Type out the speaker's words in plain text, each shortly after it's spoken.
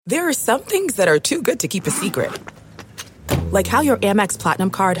There are some things that are too good to keep a secret. Like how your Amex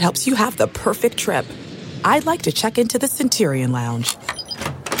Platinum card helps you have the perfect trip. I'd like to check into the Centurion Lounge.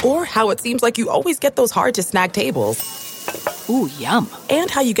 Or how it seems like you always get those hard-to-snag tables. Ooh, yum.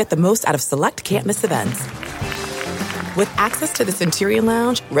 And how you get the most out of select can't-miss events. With access to the Centurion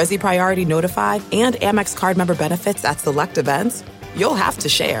Lounge, Resi Priority Notified, and Amex card member benefits at select events, you'll have to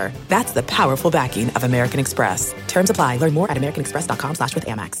share. That's the powerful backing of American Express. Terms apply. Learn more at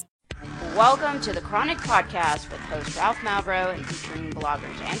americanexpress.com/withAmex. Welcome to the Chronic Podcast with host Ralph Malbrough and featuring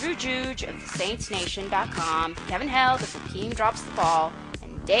bloggers Andrew Juge of TheSaintsNation.com, Kevin Held of The Team Drops the Ball,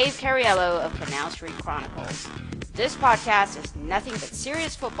 and Dave Cariello of Canal Street Chronicles. This podcast is nothing but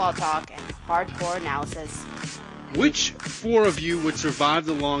serious football talk and hardcore analysis. Which four of you would survive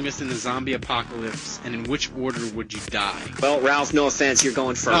the longest in the zombie apocalypse, and in which order would you die? Well, Ralph, no offense, you're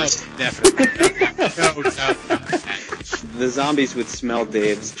going first. Oh, definitely. No. The zombies would smell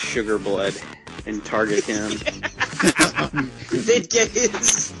Dave's sugar blood and target him. They'd get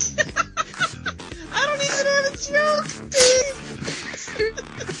his... I don't even have a joke, Dave!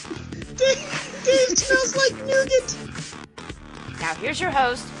 Dave smells like nougat! Now here's your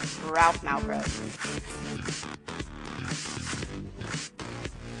host, Ralph Malbrough.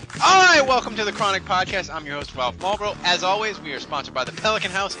 All right, welcome to the Chronic Podcast. I'm your host, Ralph Malbrough. As always, we are sponsored by the Pelican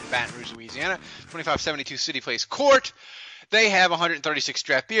House in Baton Rouge, Louisiana, 2572 City Place Court. They have 136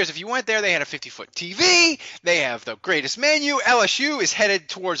 draft beers. If you went there, they had a 50-foot TV. They have the greatest menu. LSU is headed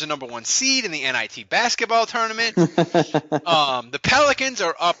towards the number one seed in the NIT basketball tournament. The Pelicans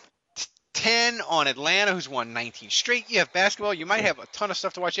are up 10 on Atlanta, who's won 19 straight. You have basketball. You might have a ton of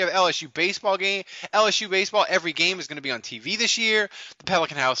stuff to watch. You have LSU baseball game. LSU baseball, every game is going to be on TV this year. The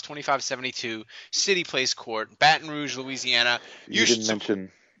Pelican House, 2572 City Place Court, Baton Rouge, Louisiana. You didn't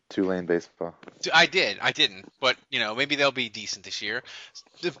mention Tulane baseball. I didn't. But, maybe they'll be decent this year.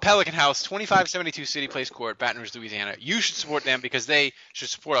 The Pelican House, 2572 City Place Court, Baton Rouge, Louisiana. You should support them because they should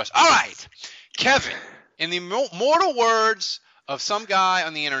support us. All right, Kevin, in the immortal words of some guy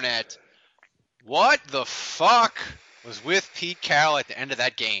on the internet, what the fuck was with Pete Carroll at the end of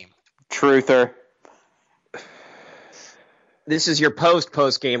that game? Truther. This is your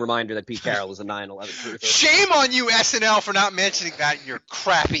post-game reminder that Pete Carroll is a 9/11 truther. Shame on you, SNL, for not mentioning that in your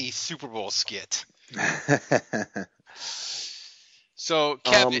crappy Super Bowl skit. So,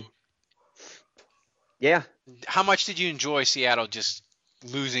 Kevin. Yeah. How much did you enjoy Seattle just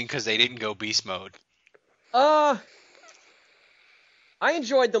losing because they didn't go beast mode? I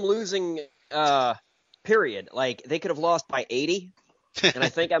enjoyed them losing, period. Like, they could have lost by 80, and I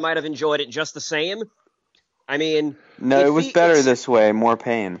think I might have enjoyed it just the same. I mean... No, it was better this way, more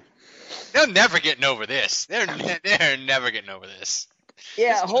pain. They're never getting over this. They're never getting over this.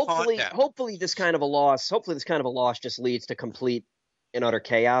 Yeah, hopefully this kind of a loss just leads to complete and utter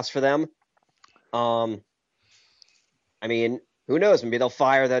chaos for them. I mean, who knows? Maybe they'll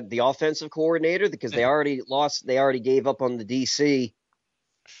fire the offensive coordinator because they already gave up on the DC,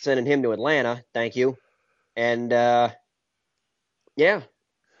 sending him to Atlanta. Thank you. And it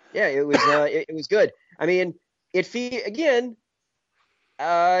was good. I mean, it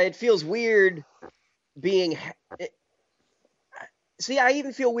feels weird being. See, I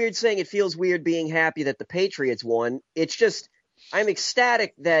even feel weird saying it feels weird being happy that the Patriots won. It's just I'm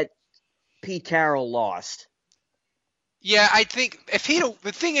ecstatic that Pete Carroll lost. Yeah, I think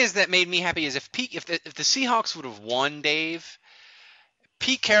the thing is that made me happy is if the Seahawks would have won, Dave,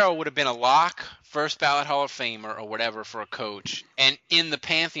 Pete Carroll would have been a lock, first ballot Hall of Famer or whatever for a coach, and in the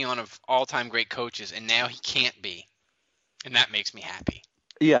pantheon of all-time great coaches, and now he can't be, and that makes me happy.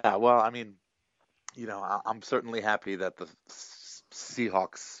 Yeah, well, I mean, I'm certainly happy that the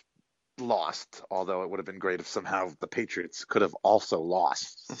Seahawks lost, although it would have been great if somehow the Patriots could have also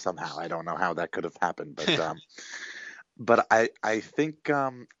lost somehow. I don't know how that could have happened, but but I think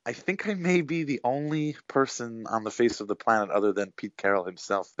I may be the only person on the face of the planet other than Pete Carroll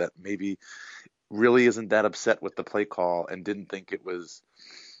himself that maybe really isn't that upset with the play call and didn't think it was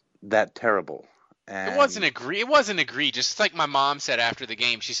that terrible. And it wasn't egregious. It's like my mom said after the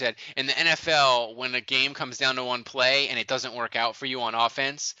game. She said, in the NFL, when a game comes down to one play and it doesn't work out for you on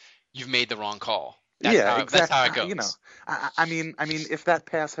offense, you've made the wrong call. Exactly. That's how it goes. I mean, if that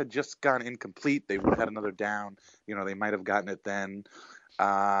pass had just gone incomplete, they would have had another down. They might have gotten it then.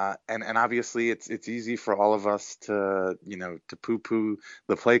 And obviously, it's easy for all of us to poo-poo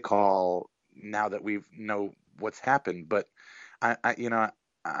the play call now that we know what's happened. But I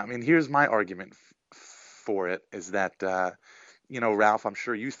mean, here's my argument for it is that Ralph, I'm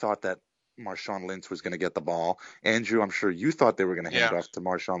sure you thought that Marshawn Lynch was going to get the ball. Andrew, I'm sure you thought they were going to hand off to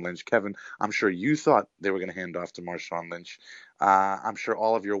Marshawn Lynch. Kevin, I'm sure you thought they were going to hand off to Marshawn Lynch. I'm sure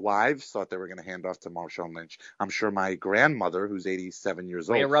all of your wives thought they were going to hand off to Marshawn Lynch. I'm sure my grandmother, who's 87 years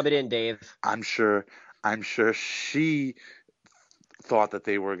old. Way to rub it in, Dave. I'm sure she thought that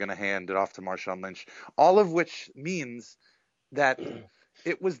they were going to hand it off to Marshawn Lynch. All of which means that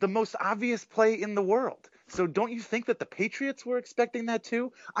it was the most obvious play in the world. So don't you think that the Patriots were expecting that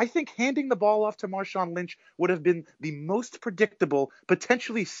too? I think handing the ball off to Marshawn Lynch would have been the most predictable,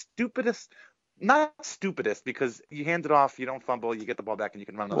 potentially stupidest. Not stupidest, because you hand it off, you don't fumble, you get the ball back, and you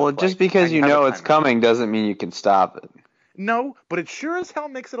can run another play. Just because you know it's coming doesn't mean you can stop it. No, but it sure as hell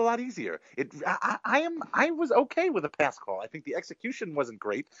makes it a lot easier. I was okay with a pass call. I think the execution wasn't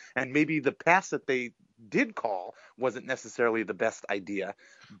great, and maybe the pass that they did call wasn't necessarily the best idea.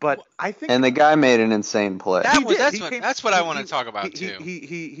 But I think, and the guy made an insane play. That's what I want to talk about too.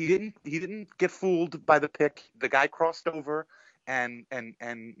 He didn't get fooled by the pick. The guy crossed over. And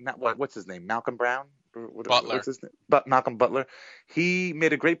not what's his name? Malcolm Brown? Butler. What's his name? Malcolm Butler. He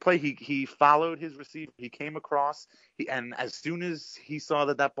made a great play. He followed his receiver. He came across. And as soon as he saw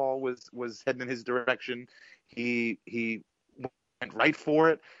that ball was heading in his direction, he went right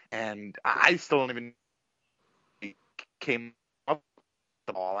for it. And I still don't even came up with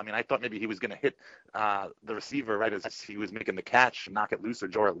the ball. I mean, I thought maybe he was going to hit the receiver right as he was making the catch, knock it loose or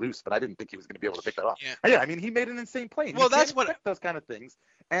jar it loose, but I didn't think he was going to be able to pick that up. Yeah, I mean, he made an insane play. Well, that's what those kind of things.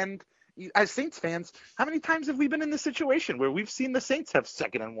 And as Saints fans, how many times have we been in this situation where we've seen the Saints have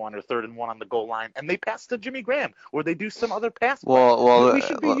 2nd and 1 or 3rd and 1 on the goal line, and they pass to Jimmy Graham, or they do some other pass? Well,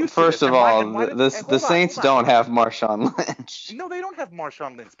 first of all, the Saints don't have Marshawn Lynch. No, they don't have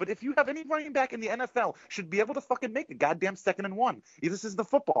Marshawn Lynch. But if you have any running back in the NFL, should be able to fucking make a goddamn 2nd and 1. This is the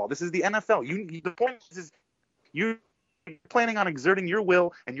football. This is the NFL. The point is you're planning on exerting your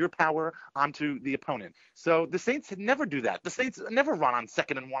will and your power onto the opponent. So the Saints never do that. The Saints never run on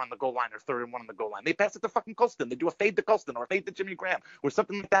 2nd and 1 on the goal line or 3rd and 1 on the goal line. They pass it to fucking Colston. They do a fade to Colston or a fade to Jimmy Graham or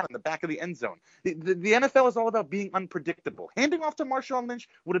something like that in the back of the end zone. The NFL is all about being unpredictable. Handing off to Marshawn Lynch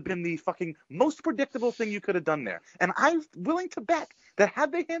would have been the fucking most predictable thing you could have done there. And I'm willing to bet that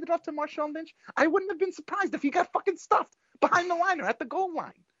had they handed off to Marshawn Lynch, I wouldn't have been surprised if he got fucking stuffed behind the line or at the goal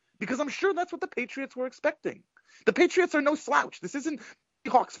line. Because I'm sure that's what the Patriots were expecting. The Patriots are no slouch. This isn't the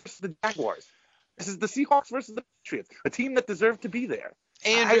Seahawks versus the Jaguars. This is the Seahawks versus the Patriots, a team that deserved to be there.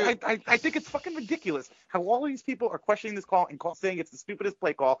 And I think it's fucking ridiculous how all these people are questioning this call and saying it's the stupidest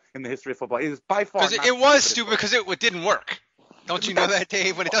play call in the history of football. It is by far because it was stupid because it didn't work. Don't you know that,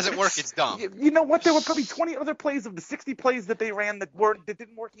 Dave? When it doesn't work, it's dumb. You know what? There were probably 20 other plays of the 60 plays that they ran that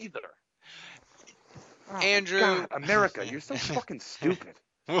didn't work either. Oh, Andrew, God, America, you're so fucking stupid.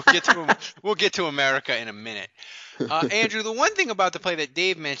 We'll get to America in a minute. Andrew, the one thing about the play that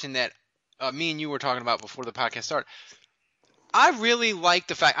Dave mentioned that me and you were talking about before the podcast started, I really like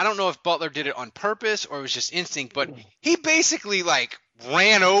the fact, I don't know if Butler did it on purpose or it was just instinct, but he basically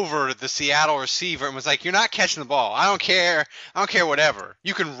ran over the Seattle receiver and was like, "You're not catching the ball. I don't care whatever.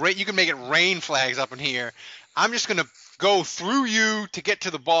 You can make it rain flags up in here. I'm just going to go through you to get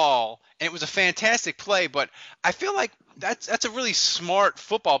to the ball." And it was a fantastic play, but I feel like that's a really smart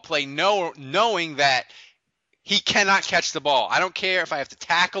football play, knowing that he cannot catch the ball. I don't care if I have to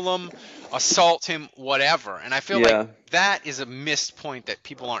tackle him, assault him, whatever. And I feel like that is a missed point that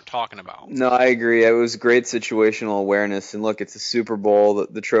people aren't talking about. No, I agree. It was great situational awareness. And look, it's a Super Bowl,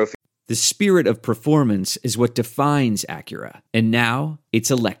 the trophy. The spirit of performance is what defines Acura. And now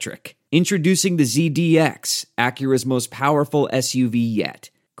it's electric. Introducing the ZDX, Acura's most powerful SUV yet.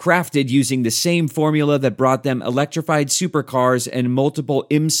 Crafted using the same formula that brought them electrified supercars and multiple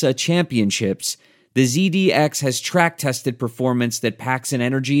IMSA championships, the ZDX has track-tested performance that packs an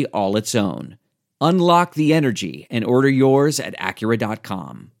energy all its own. Unlock the energy and order yours at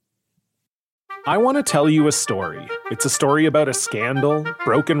Acura.com. I want to tell you a story. It's a story about a scandal,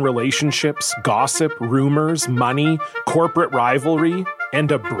 broken relationships, gossip, rumors, money, corporate rivalry,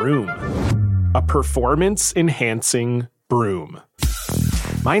 and a broom. A performance-enhancing broom.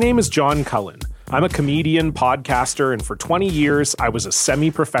 My name is John Cullen. I'm a comedian, podcaster, and for 20 years, I was a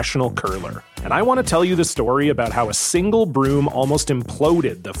semi-professional curler. And I want to tell you the story about how a single broom almost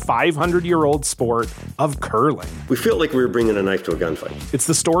imploded the 500-year-old sport of curling. We felt like we were bringing a knife to a gunfight. It's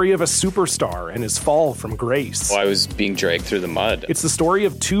the story of a superstar and his fall from grace. Well, I was being dragged through the mud. It's the story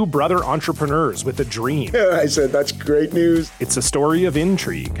of two brother entrepreneurs with a dream. I said, that's great news. It's a story of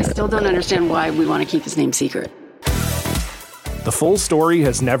intrigue. I still don't understand why we want to keep his name secret. The full story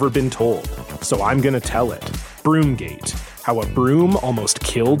has never been told, so I'm going to tell it. Broomgate, how a broom almost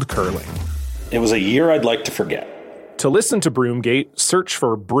killed curling. It was a year I'd like to forget. To listen to Broomgate, search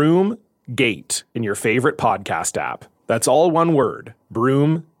for Broomgate in your favorite podcast app. That's all one word,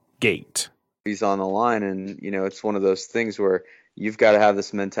 Broomgate. He's on the line, and, it's one of those things where you've got to have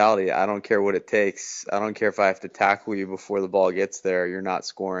this mentality. I don't care what it takes. I don't care if I have to tackle you before the ball gets there. You're not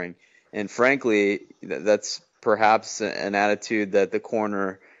scoring. And frankly, that's perhaps an attitude that the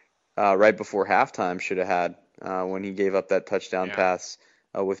corner right before halftime should have had when he gave up that touchdown pass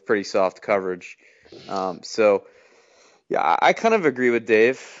with pretty soft coverage. So, yeah, I kind of agree with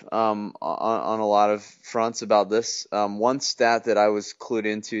Dave on a lot of fronts about this. One stat that I was clued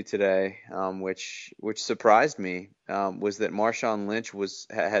into today, which surprised me, was that Marshawn Lynch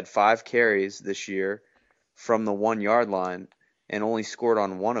had 5 carries this year from the 1-yard line and only scored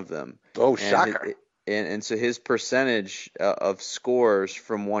on one of them. Oh, shocker! And so his percentage of scores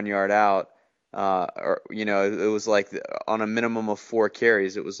from 1 yard out, it was like on a minimum of 4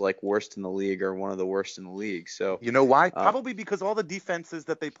 carries, it was like worst in the league or one of the worst in the league. So you know why? Probably because all the defenses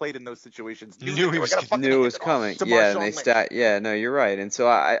that they played in those situations knew it was coming. Yeah, and no, you're right. And so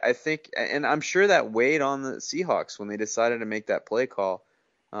I think, and I'm sure that weighed on the Seahawks when they decided to make that play call.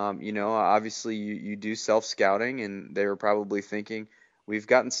 Obviously you do self-scouting, and they were probably thinking, we've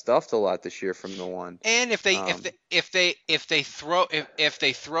gotten stuffed a lot this year from the one. And if they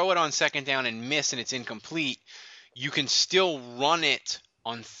throw it on second down and miss and it's incomplete, you can still run it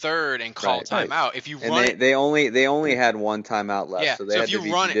on third and call timeout. If you run it, they only had one timeout left, so they had to be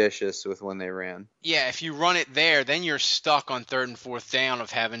judicious with when they ran. Yeah, if you run it there, then you're stuck on third and fourth down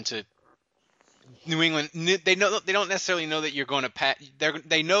of having to. New England, they don't necessarily know that you're going to pass.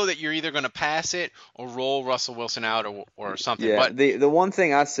 They know that you're either going to pass it or roll Russell Wilson out or something. Yeah, but the one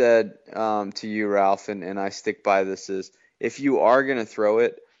thing I said to you, Ralph, and I stick by this is, if you are going to throw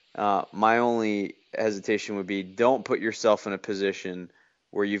it, my only hesitation would be, don't put yourself in a position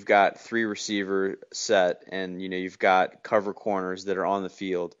where you've got 3 receiver set and you've got cover corners that are on the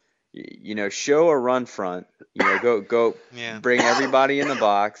field. Show a run front. Go bring everybody in the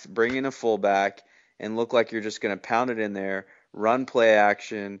box, bring in a fullback, and look like you're just going to pound it in there. Run play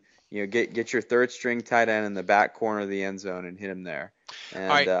action. Get your third string tight end in the back corner of the end zone and hit him there.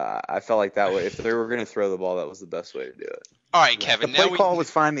 And I felt like that way, if they were going to throw the ball, that was the best way to do it. All right, Kevin. The play call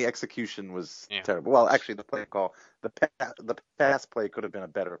was fine. The execution was terrible. Well, actually, the play call, the pass play could have been a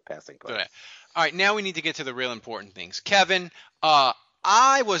better passing play. All right, now we need to get to the real important things. Kevin,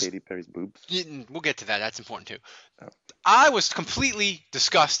 Katy Perry's boobs. We'll get to that. That's important too. Oh. I was completely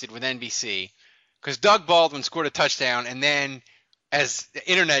disgusted with NBC because Doug Baldwin scored a touchdown, and then, as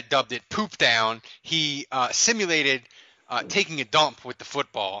the internet dubbed it, poop down, he simulated taking a dump with the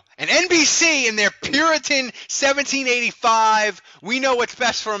football. And NBC, in their Puritan 1785, we know what's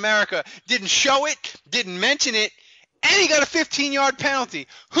best for America, didn't show it, didn't mention it, and he got a 15-yard penalty.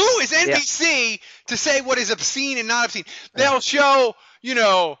 Who is NBC to say what is obscene and not obscene? They'll show,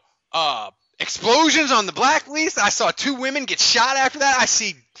 explosions on the blacklist. I saw 2 women get shot after that.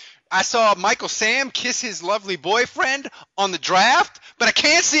 I saw Michael Sam kiss his lovely boyfriend on the draft, but I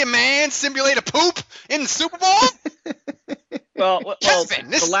can't see a man simulate a poop in the Super Bowl. Well,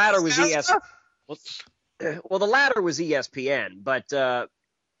 the latter was ESPN. Well, the latter was ESPN, but the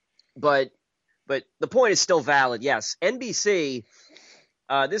point is still valid. Yes, NBC.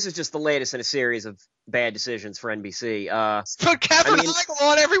 This is just the latest in a series of bad decisions for NBC. Put Kevin Heigl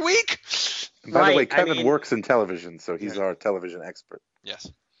on every week. By the way, Kevin works in television, so he's our television expert. Yes.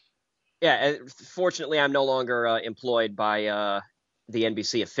 Yeah. Fortunately, I'm no longer employed by the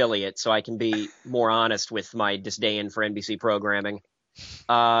NBC affiliate, so I can be more honest with my disdain for NBC programming.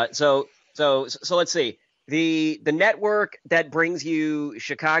 So let's see. The network that brings you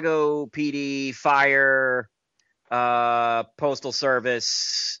Chicago PD, fire, postal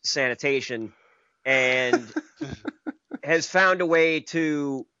service, sanitation, and has found a way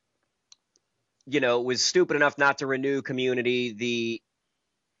to, was stupid enough not to renew Community, the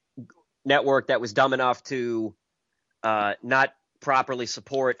network that was dumb enough to not properly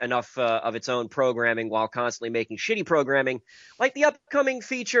support enough of its own programming while constantly making shitty programming, like the upcoming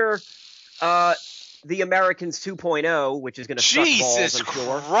feature, The Americans 2.0, which is going to suck balls, I'm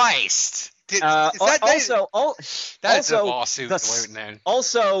sure. Jesus Christ! That's a lawsuit.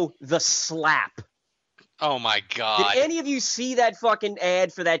 Also, The Slap. Oh my God! Did any of you see that fucking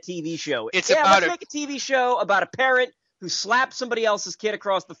ad for that TV show? Let's make a TV show about a parent who slapped somebody else's kid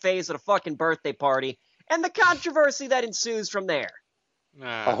across the face at a fucking birthday party, and the controversy that ensues from there.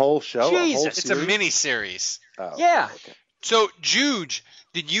 A whole show? Jesus. It's a mini-series. Oh, yeah. Okay. So, Juge,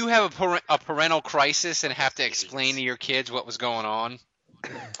 did you have a parental crisis and have to explain to your kids what was going on?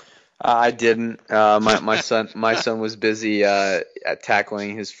 I didn't. My son was busy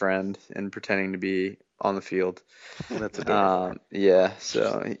tackling his friend and pretending to be on the field. That's adorable. Yeah,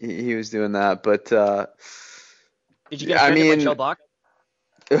 so he was doing that. But did you get offended by Joe Buck?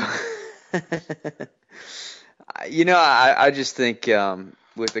 I just think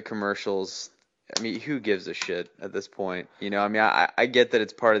with the commercials, I mean, who gives a shit at this point? I get that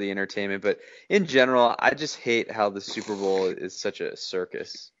it's part of the entertainment, but in general, I just hate how the Super Bowl is such a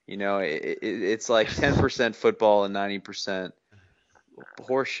circus. It's like 10% football and 90%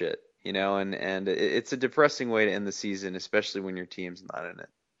 horseshit. And it's a depressing way to end the season, especially when your team's not in it.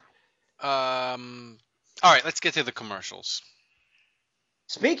 All right, let's get to the commercials.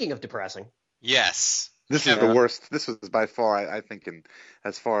 Speaking of depressing. Yes. This is the worst. This was by far, I think,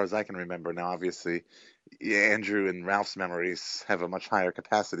 as far as I can remember. Now, obviously, Andrew and Ralph's memories have a much higher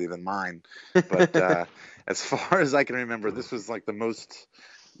capacity than mine. But as far as I can remember, this was like the most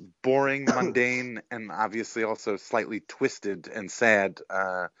boring, mundane, and obviously also slightly twisted and sad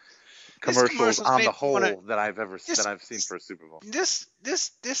commercials on the whole that I've seen for a Super Bowl. This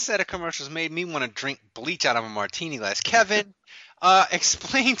set of commercials made me want to drink bleach out of a martini glass. Kevin,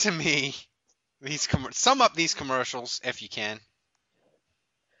 explain to me sum up these commercials if you can.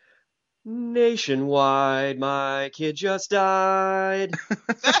 Nationwide, my kid just died.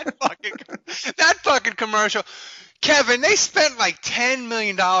 that fucking commercial. Kevin, they spent like $10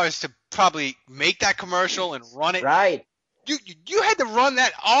 million to probably make that commercial and run it. Right. You had to run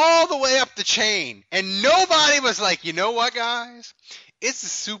that all the way up the chain, and nobody was like, you know what, guys? It's the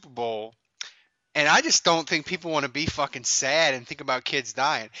Super Bowl, and I just don't think people want to be fucking sad and think about kids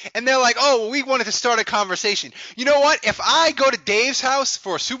dying. And they're like, oh, well, we wanted to start a conversation. You know what? If I go to Dave's house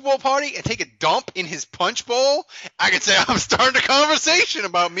for a Super Bowl party and take a dump in his punch bowl, I could say I'm starting a conversation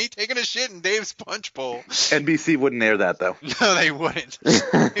about me taking a shit in Dave's punch bowl. NBC wouldn't air that, though. No, they wouldn't.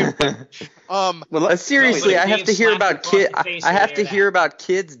 Well, seriously, I have to hear about I have to hear about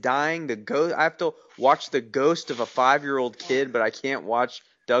kids dying. I have to watch the ghost of a 5-year-old kid, but I can't watch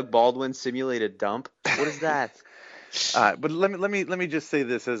Doug Baldwin simulate a dump. What is that? But let me just say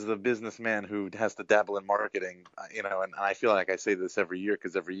this as the businessman who has to dabble in marketing, and I feel like I say this every year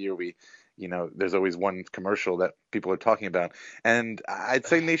because every year we, there's always one commercial that people are talking about, and I'd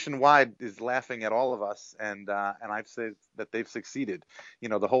say Nationwide is laughing at all of us, and I'd say that they've succeeded.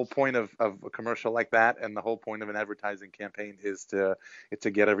 The whole point of a commercial like that, and the whole point of an advertising campaign is to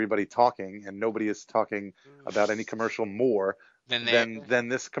get everybody talking, and nobody is talking about any commercial more than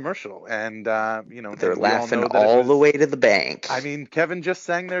this commercial, and they're laughing all the way to the bank. I mean, Kevin just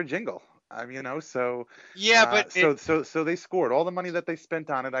sang their jingle. So they scored. All the money that they spent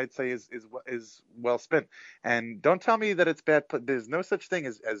on it, I'd say, is well spent. And don't tell me that it's bad. There's no such thing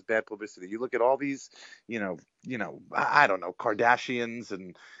as bad publicity. You look at all these, I don't know, Kardashians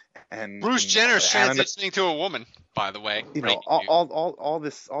and Bruce Jenner's transitioning to a woman, by the way. All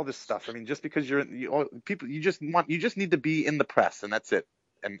this stuff. I mean, just because people, you just need to be in the press, and that's it.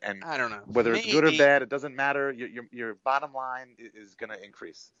 And I don't know whether it's good or bad, it doesn't matter. Your bottom line is going to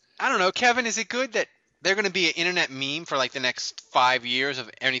increase. I don't know, Kevin. Is it good that they're going to be an internet meme for like the next 5 years of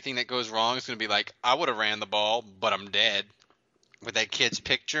anything that goes wrong? It's going to be like, I would have ran the ball, but I'm dead, with that kid's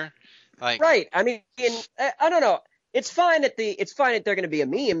picture. Right. I mean, I don't know. It's fine that they're going to be a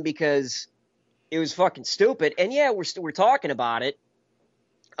meme because it was fucking stupid. And yeah, we're talking about it.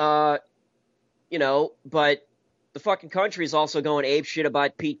 But the fucking country is also going apeshit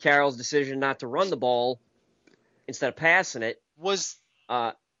about Pete Carroll's decision not to run the ball instead of passing it.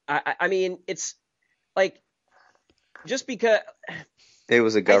 I mean, it's like just because it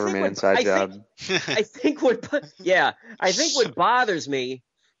was a government inside job. I think what bothers me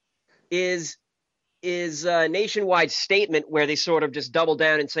is Nationwide's statement where they sort of just double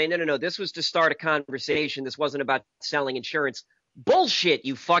down and say, no, this was to start a conversation. This wasn't about selling insurance. Bullshit,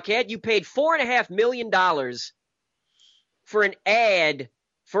 you fuckhead. You paid $4.5 million for an ad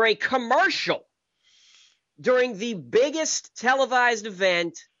for a commercial during the biggest televised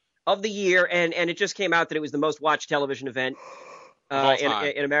event of the year, and it just came out that it was the most watched television event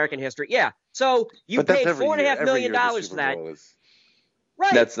in American history. Yeah, so you paid $4.5 million for that.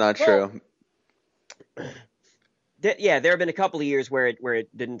 Right. That's not true. There have been a couple of years where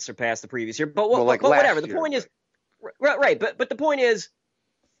it didn't surpass the previous year, but whatever. The point is, right? But the point is,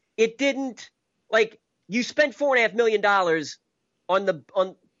 it didn't. Like, you spent $4.5 million on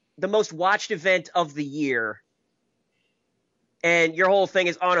the most watched event of the year, and your whole thing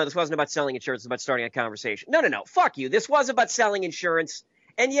is, oh no, this wasn't about selling insurance; it's about starting a conversation. No, fuck you. This was about selling insurance,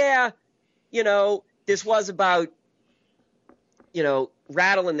 and yeah, this was about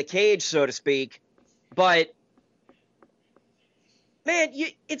rattling the cage, so to speak. But man,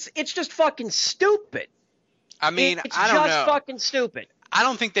 it's just fucking stupid. I mean, I don't know. It's just fucking stupid. I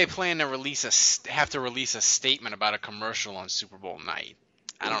don't think they plan to have to release a statement about a commercial on Super Bowl night.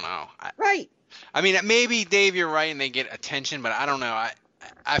 I don't know. Right. I mean, maybe, Dave, you're right, and they get attention, but I don't know.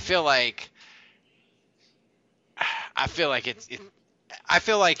 I feel like I feel like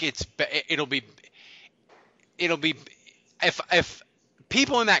it'll be if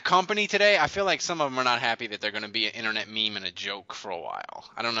people in that company today, I feel like some of them are not happy that they're going to be an internet meme and a joke for a while.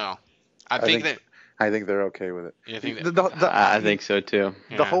 I don't know. I think they're okay with it. You think I think so too.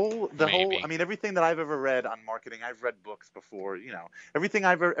 The whole. I mean, everything that I've ever read on marketing, I've read books before. Everything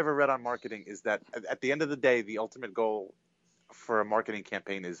I've ever read on marketing is that at the end of the day, the ultimate goal for a marketing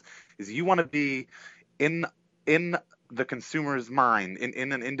campaign is you want to be in the consumer's mind,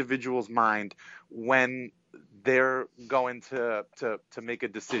 in an individual's mind when they're going to make a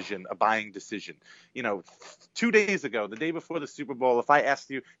decision, a buying decision. 2 days ago, the day before the Super Bowl, if I asked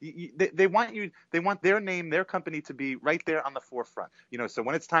you, they want their name, their company to be right there on the forefront. So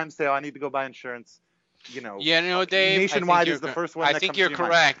when it's time to say, I need to go buy insurance, Dave, Nationwide is the first one. I think you're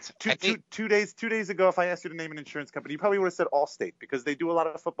correct. 2 days ago, if I asked you to name an insurance company, you probably would have said Allstate because they do a lot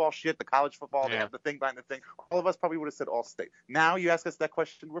of football shit, the college football, they have the thing behind the thing. All of us probably would have said Allstate. Now you ask us that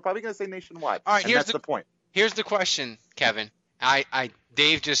question, we're probably going to say Nationwide. All right, and that's the point. Here's the question, Kevin.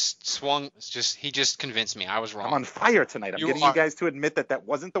 Dave just he just convinced me I was wrong. I'm on fire tonight. I'm getting you guys to admit that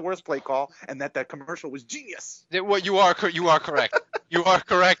wasn't the worst play call and that commercial was genius. You are correct. You are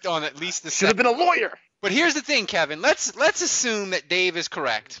correct on at least the should have been a lawyer. But here's the thing, Kevin. Let's assume that Dave is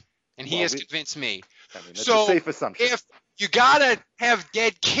correct and he has convinced me. That's a safe assumption. If you gotta have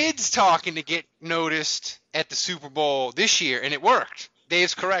dead kids talking to get noticed at the Super Bowl this year, and it worked.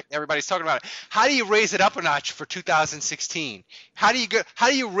 Dave's correct. Everybody's talking about it. How do you raise it up a notch for 2016? How do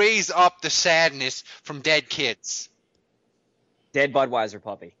you raise up the sadness from dead kids? Dead Budweiser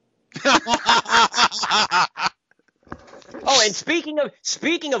puppy. Oh, and speaking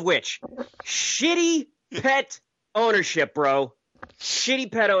of which, shitty pet ownership, bro. Shitty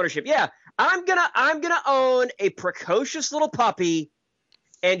pet ownership. Yeah, I'm gonna own a precocious little puppy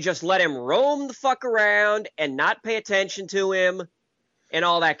and just let him roam the fuck around and not pay attention to him. And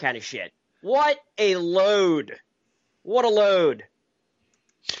all that kind of shit. What a load. What a load.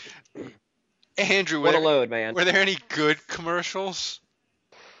 Andrew, what a load, man. Were there any good commercials?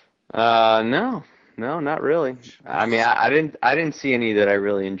 No, not really. I mean, I didn't see any that I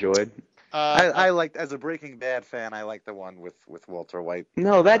really enjoyed. I liked, as a Breaking Bad fan, I liked the one with Walter White.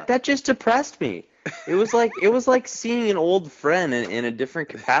 No, that just depressed me. It was like seeing an old friend in a different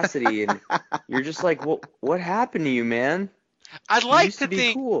capacity, and you're just like, what happened to you, man? I'd like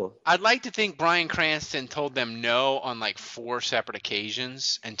to think Bryan Cranston told them no on like 4 separate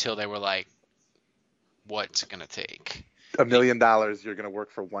occasions until they were like, what's it going to take? $1 million, you're going to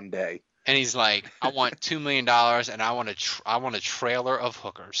work for one day. And he's like, I want $2 million and I want a trailer of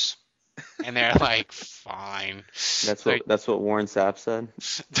hookers. And they're like, fine. That's what Warren Sapp said.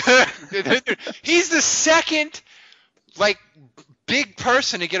 He's the second big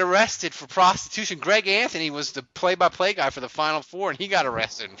person to get arrested for prostitution. Greg Anthony was the play-by-play guy for the Final Four, and he got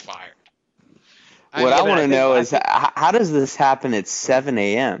arrested and fired. What I want to know is how does this happen at 7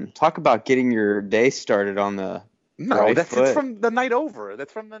 a.m.? Talk about getting your day started on the right foot. It's from the night over.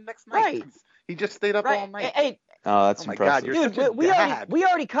 That's from the next night. Right. He just stayed up all night. Hey, that's impressive. God, you're dude, we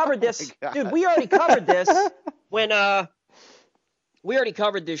already covered this. Dude, we already covered this when we already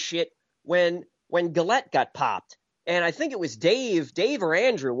covered this shit when Gillette got popped. And I think it was Dave or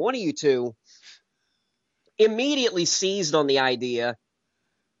Andrew, one of you two, immediately seized on the idea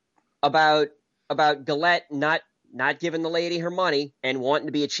about Gillette not giving the lady her money and wanting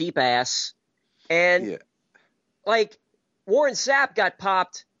to be a cheap ass. And Warren Sapp got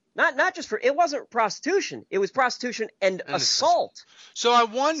popped not just for, it wasn't prostitution, it was prostitution and assault. So I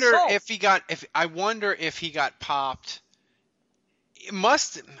wonder if he got popped. It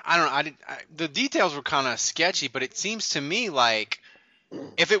must. I don't know. The details were kind of sketchy, but it seems to me like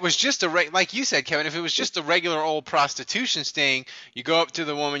if it was just like you said, Kevin, if it was just a regular old prostitution sting, you go up to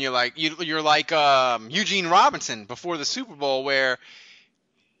the woman, you're like Eugene Robinson before the Super Bowl, where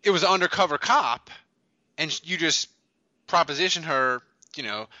it was an undercover cop, and you just proposition her.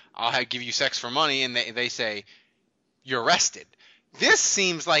 I'll give you sex for money, and they say you're arrested. This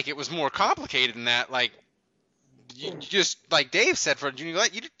seems like it was more complicated than that. Like. You just like Dave said for Junior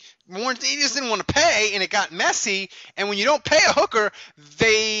Gillette, he just didn't want to pay, and it got messy. And when you don't pay a hooker,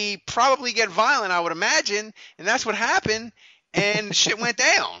 they probably get violent, I would imagine, and that's what happened. And shit went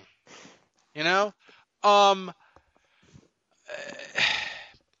down,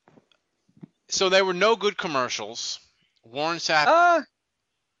 So there were no good commercials. Warren Sapp.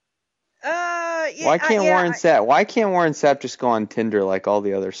 Yeah, Why can't Warren Sapp just go on Tinder like all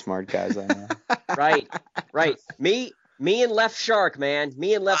the other smart guys I know? Right. Me and Left Shark, man.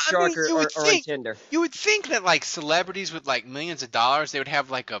 Me and Left Shark are on Tinder. You would think that like celebrities with like millions of dollars, they would have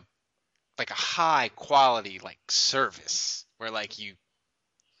like a like a high quality like service where like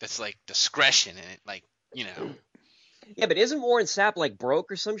that's like discretion in it, like, you know. Yeah, but isn't Warren Sapp like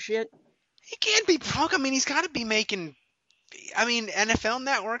broke or some shit? He can't be broke. I mean, he's got to be making. I mean, NFL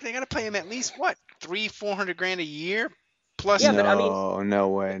Network, they got to pay him at least what, $300,000-$400,000 a year plus. Yeah, but I mean, no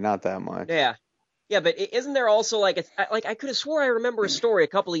way, not that much. Yeah, but isn't there also like I could have swore I remember a story a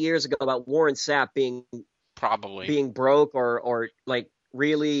couple of years ago about Warren Sapp being broke or like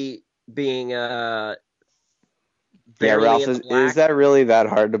really being yeah, Ralph, is that really that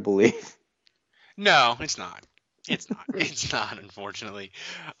hard to believe? No, it's not. It's not, unfortunately.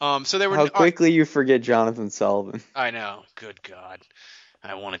 So there were. How quickly you forget Jonathan Sullivan. I know. Good God.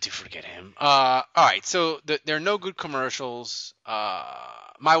 I wanted to forget him. All right. So there are no good commercials.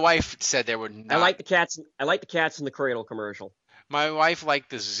 My wife said there were not. I like the cats in the cradle commercial. My wife liked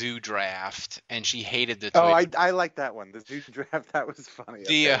the zoo draft, and she hated the. Oh, I like that one. The zoo draft, that was funny.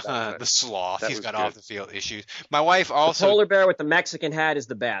 The sloth. He's got off the field issues. My wife also. The polar bear with the Mexican hat is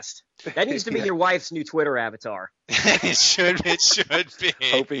the best. That needs to be your wife's new Twitter avatar. It should be.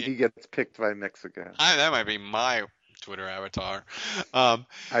 Hoping he gets picked by Mexico. That might be my Twitter avatar.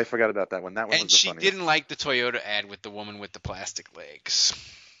 I forgot about that one. That one was the funniest. And she didn't like the Toyota ad with the woman with the plastic legs.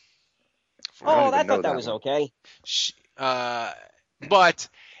 I thought that was okay. But,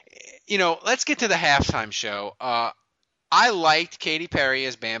 you know, let's get to the halftime show. I liked Katy Perry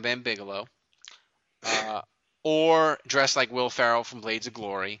as Bam Bam Bigelow, or dressed like Will Ferrell from Blades of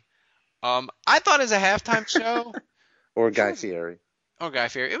Glory. I thought as a halftime show, or Guy Fieri,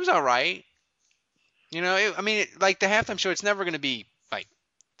 it was all right. You know, like the halftime show, it's never going to be like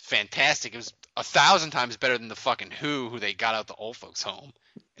fantastic. It was 1,000 times better than the fucking Who they got out the old folks' home.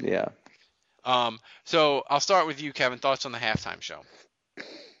 Yeah. So I'll start with you, Kevin. Thoughts on the halftime show?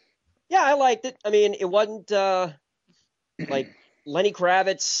 Yeah, I liked it. I mean, it wasn't like Lenny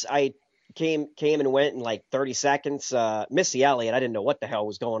Kravitz. I came and went in like 30 seconds. Missy Elliott, I didn't know what the hell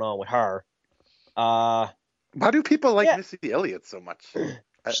was going on with her. Why do people like Missy Elliott so much?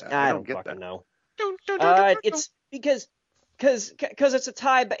 I don't get fucking know. It's because it's a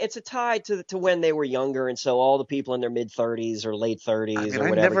tie. It's a tie to when they were younger, and so all the people in their mid 30s or late 30s or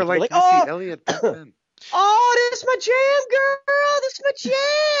whatever. I never liked Missy Elliott back then. Oh, this is my jam, girl. This is my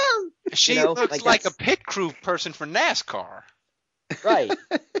jam. She looks like a pit crew person for NASCAR. Right.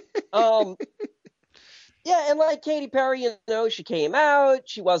 Yeah, and like Katy Perry, you know, she came out.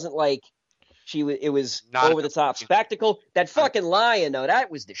 She wasn't like it was over the top spectacle. That fucking lion, though,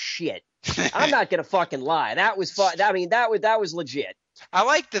 that was the shit. I'm not gonna fucking lie. That was fun. I mean, that was legit. I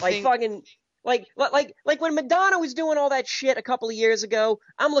like the thing. Fucking like when Madonna was doing all that shit a couple of years ago.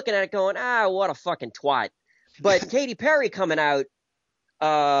 I'm looking at it going, what a fucking twat. But Katy Perry coming out,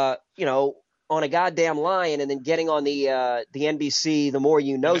 you know, on a goddamn lion and then getting on the NBC The More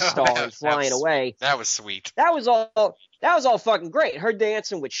You Know star and flying away. That was sweet. That was all fucking great. Her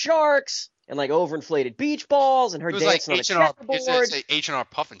dancing with sharks and like overinflated beach balls and her dancing like on a checkerboard. It's H&R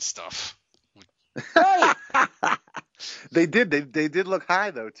puffin stuff. Right. They did look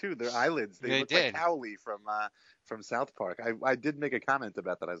high though too. Their eyelids. They looked like Howley from South Park. I did make a comment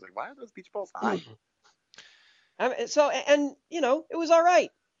about that. I was like, why are those beach balls high? And you know, it was all right.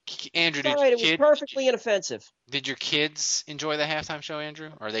 Andrew, it was perfectly inoffensive. Did your kids enjoy the halftime show,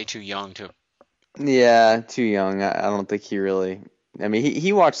 Andrew? Or are they too young to? Yeah, too young. I don't think he really. I mean,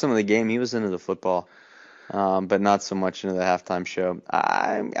 he watched some of the game. He was into the football, but not so much into the halftime show.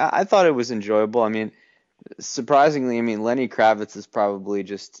 I thought it was enjoyable. I mean, surprisingly, Lenny Kravitz is probably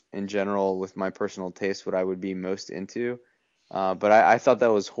just in general, with my personal taste, what I would be most into. But I thought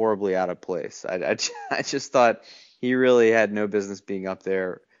that was horribly out of place. I just thought he really had no business being up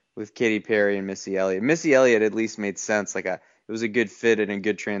there with Katy Perry and Missy Elliott. Missy Elliott at least made sense. It was a good fit and a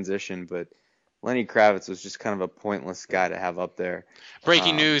good transition, but Lenny Kravitz was just kind of a pointless guy to have up there.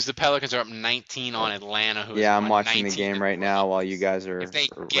 Breaking news, the Pelicans are up 19 on Atlanta. I'm watching the game right now while you guys are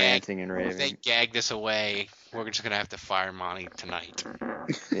ranting and raving. If they gag this away, we're just going to have to fire Monty tonight.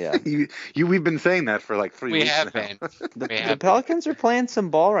 Yeah. We've been saying that for like 3 weeks. We have been. The Pelicans are playing some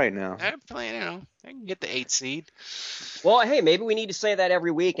ball right now. They're playing, you know, they can get the 8th seed. Well, hey, maybe we need to say that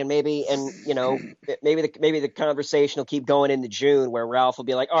every week, and maybe the conversation will keep going into June, where Ralph will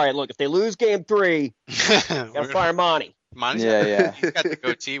be like, "All right, look, if they lose Game 3, gotta fire Monty." Monty's he's got the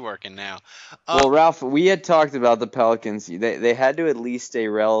goatee working now. Well, Ralph, we had talked about the Pelicans. They had to at least stay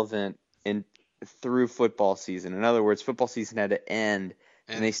relevant through football season. In other words, football season had to end,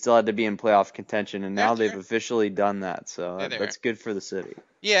 and they still had to be in playoff contention. And now they've officially done that, so that's good for the city.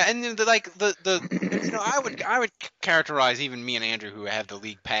 Yeah, and you know, I would characterize even me and Andrew, who have the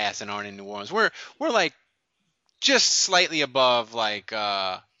league pass and aren't in New Orleans, we're like just slightly above like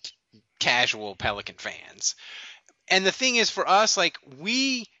casual Pelican fans. And the thing is, for us, like,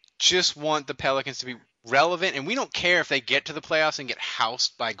 we just want the Pelicans to be relevant, and we don't care if they get to the playoffs and get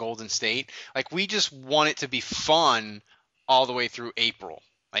housed by Golden State. Like, we just want it to be fun all the way through April.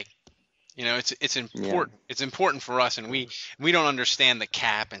 Like, you know, it's important. Yeah. It's important for us, and we don't understand the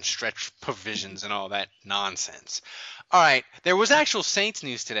cap and stretch provisions and all that nonsense. All right, there was actual Saints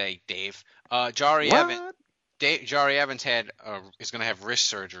news today, Dave. Jari Evans is going to have wrist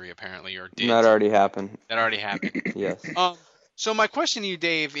surgery apparently, or did. That already happened. That already happened. Yes. So my question to you,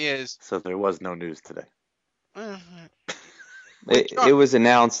 Dave, is... So there was no news today. It was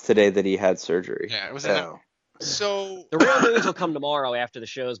announced today that he had surgery. Yeah, it was announced. So the real news will come tomorrow after the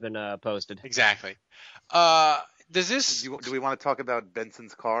show's been posted. Exactly. Does this? Do we want to talk about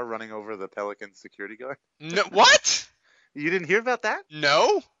Benson's car running over the Pelican security guard? No. What? You didn't hear about that?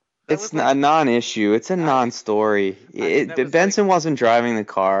 No. It's a non-issue. It's a non-story. Benson wasn't driving the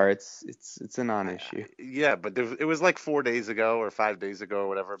car. It's a non-issue. Yeah, but it was like 4 days ago or 5 days ago or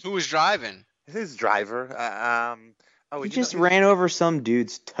whatever. Who was driving? His driver. He just ran over some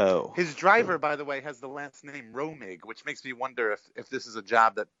dude's toe. His driver, by the way, has the last name Romig, which makes me wonder if this is a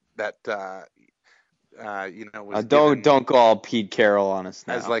job that was don't go all Pete Carroll on us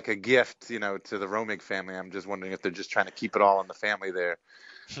now. As like a gift, to the Romig family. I'm just wondering if they're just trying to keep it all in the family there.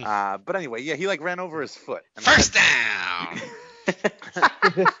 But anyway, yeah, he ran over his foot. First down.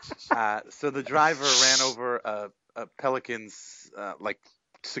 So the driver ran over a Pelicans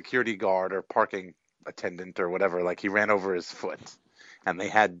security guard or parking attendant or whatever. Like, he ran over his foot, and they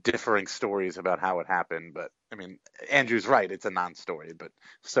had differing stories about how it happened. But I mean, Andrew's right; it's a non-story. But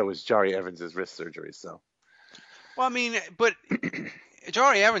so is Jari Evans' wrist surgery. So, well, I mean, but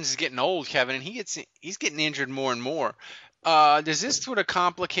Jari Evans is getting old, Kevin, and he's getting injured more and more. Does this sort of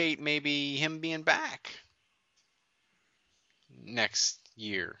complicate maybe him being back next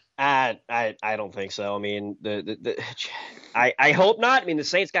year? I don't think so. I mean, I hope not. I mean, the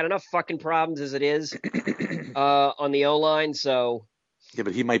Saints got enough fucking problems as it is on the O-line. So yeah,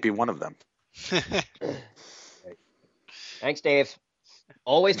 but he might be one of them. Thanks, Dave.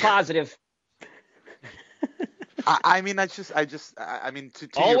 Always positive. I mean, to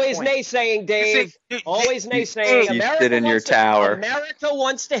always your point. Naysaying, Dave. Always naysaying. America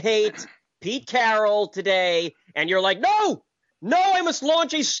wants to hate Pete Carroll today, and you're like, no, I must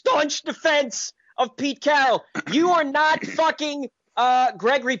launch a staunch defense of Pete Carroll. You are not fucking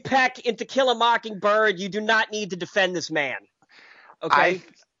Gregory Peck in To Kill a Mockingbird. You do not need to defend this man. Okay.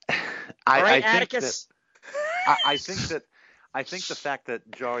 All right, Atticus. I think the fact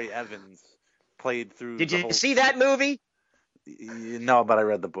that Jari Evans played through. Did you see that movie? No, but I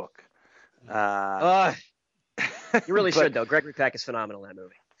read the book. You really should, though. Gregory Peck is phenomenal in that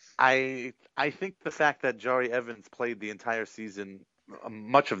movie. I think the fact that Jari Evans played the entire season,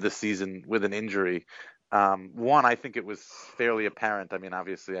 much of this season, with an injury, I think it was fairly apparent. I mean,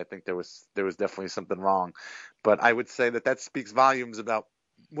 obviously, I think there was definitely something wrong, but I would say that speaks volumes about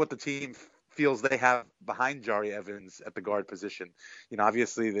what the team feels they have behind Jari Evans at the guard position.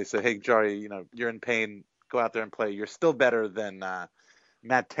 Obviously they say, hey, Jari, you're in pain. Go out there and play. You're still better than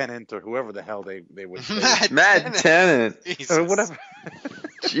Matt Tennant or whoever the hell they would say. Matt Tennant. Or whatever.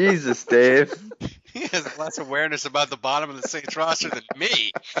 Jesus, Dave. He has less awareness about the bottom of the Saints roster than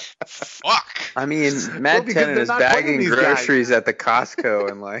me. Fuck. I mean, Matt Tennant is bagging groceries at the Costco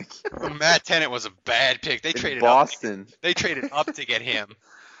and Matt Tennant was a bad pick. They traded Boston. They traded up to get him.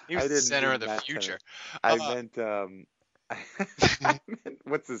 He was the center of the future. I meant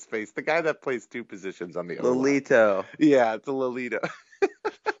what's his face? The guy that plays two positions on the Lolito. Yeah, it's a Lolito.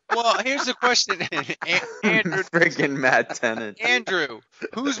 Well, here's the question, Andrew. Freaking Matt Tennant. Andrew,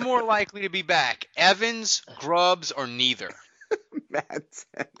 who's more likely to be back, Evans, Grubbs, or neither? Matt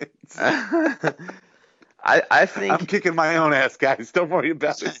Tennant. I think I'm kicking my own ass, guys. Don't worry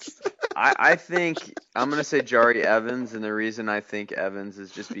about it. I think I'm going to say Jari Evans, and the reason I think Evans is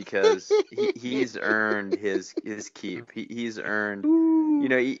just because he's earned his keep. He's earned,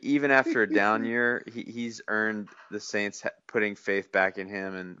 even after a down year, he's earned the Saints putting faith back in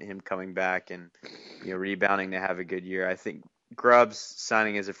him and him coming back and rebounding to have a good year. I think Grubbs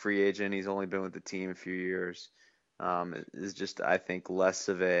signing as a free agent, he's only been with the team a few years, is just, I think,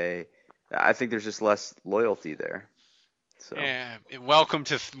 I think there's just less loyalty there. So. Yeah, welcome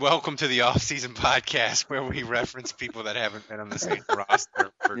to the off-season podcast where we reference people that haven't been on the same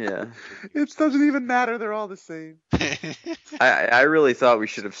roster. It doesn't even matter; they're all the same. I really thought we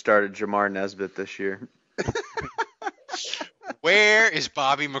should have started Jamar Nesbitt this year. Where is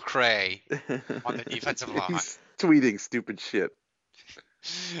Bobby McCray on the defensive line? He's tweeting stupid shit.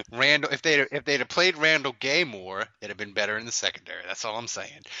 Randall, if they'd have played Randall Gay more, they'd have been better in the secondary. That's all I'm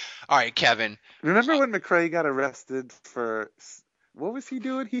saying. All right, Kevin. Remember when McCray got arrested for what was he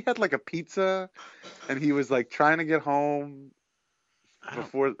doing? He had like a pizza, and he was like trying to get home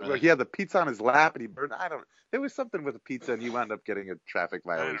before. Well, he had the pizza on his lap, and he burned. There was something with a pizza, and he wound up getting a traffic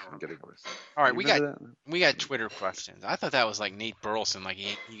violation and getting arrested. All right, we got Twitter questions. I thought that was like Nate Burleson, like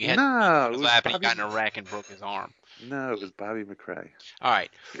he had on his lap and he got in a wreck and broke his arm. No, it was Bobby McCray. All right,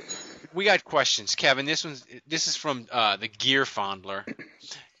 we got questions, Kevin. This is from the Gear Fondler.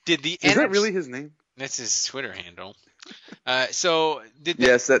 Is that really his name? That's his Twitter handle.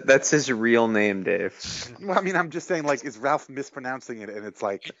 Yes, that's his real name, Dave. Well, I mean, I'm just saying, like, is Ralph mispronouncing it? And it's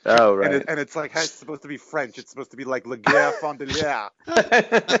like, oh right, and it's like, it's supposed to be French. It's supposed to be like Le Guerre Fondelier.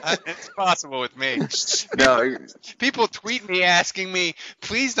 It's possible with me. No, people tweet me asking me,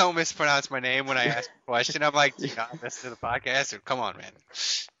 please don't mispronounce my name when I ask a question. I'm like, do you not listen to the podcast? Or, come on, man.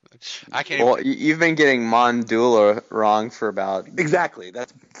 I can't. Well, you've been getting Mondula wrong for about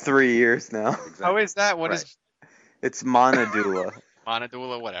That's 3 years now. Exactly. How is that? What is? It's Monadula.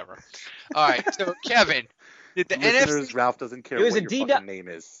 Monadula, whatever. All right, so Kevin, did the NFC? Ralph doesn't care what your fucking name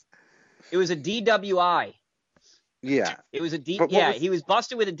is. It was a DWI. Yeah. It was a he was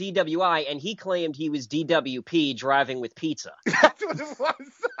busted with a DWI, and he claimed he was DWP driving with pizza. That's what it was.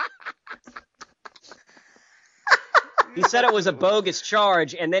 He said it was a bogus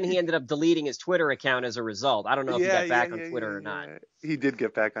charge, and then he ended up deleting his Twitter account as a result. I don't know if he got back on Twitter or not. He did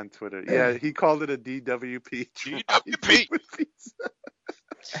get back on Twitter. Yeah, he called it a DWP. DWP.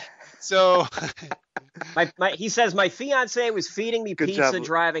 So, he says, my fiance was feeding me pizza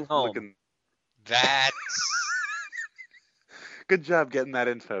driving home. That's... Good job getting that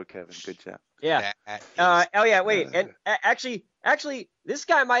info, Kevin. Good job. Yeah. Wait. And actually, this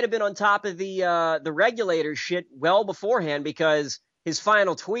guy might have been on top of the regulator shit well beforehand, because his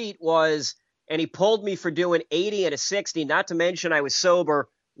final tweet was, and he pulled me for doing 80 and a 60, not to mention I was sober.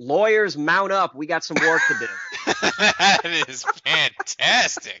 Lawyers, mount up. We got some work to do. That is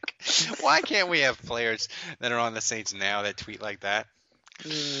fantastic. Why can't we have players that are on the Saints now that tweet like that?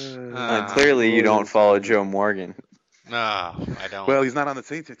 Clearly, you don't follow Joe Morgan. No, I don't. Well, he's not on the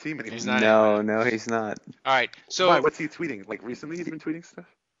Saints team anymore. He's not. No, he's not. All right. So why? What's he tweeting? Like recently, he's been tweeting stuff.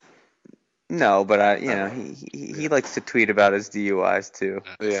 No, but he likes to tweet about his DUIs too.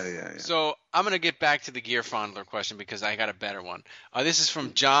 Yeah. So I'm gonna get back to the Gear Fondler question because I got a better one. This is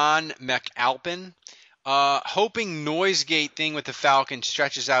from John McAlpin. Hoping Noisegate thing with the Falcons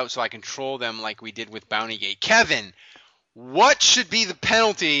stretches out so I can troll them like we did with Bountygate. Kevin, what should be the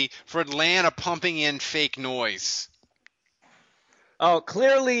penalty for Atlanta pumping in fake noise? Oh,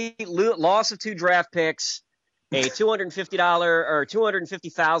 clearly loss of 2 draft picks, a $250 or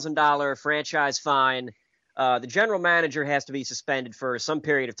 $250,000 franchise fine. The general manager has to be suspended for some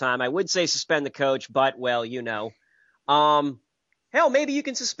period of time. I would say suspend the coach, but, well, you know. Hell, maybe you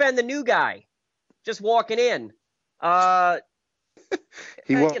can suspend the new guy just walking in. You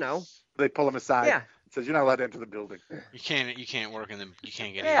know. They pull him aside. Yeah. Says you're not allowed to enter the building. You can't work in them. You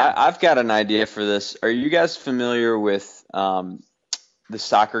can't get in. I've got an idea for this. Are you guys familiar with the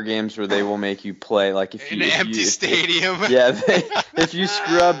soccer games where they will make you play like if in an empty stadium? If you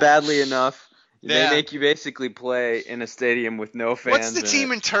screw up badly enough, they make you basically play in a stadium with no fans. What's the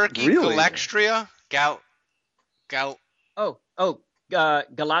team in Turkey? Really? Galatasaray?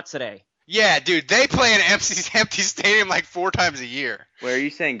 Galatasaray. Yeah, dude, they play in an empty stadium like 4 times a year. Wait, are you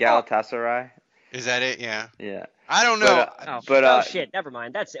saying Galatasaray? Is that it? Yeah. Yeah. I don't know. But shit, never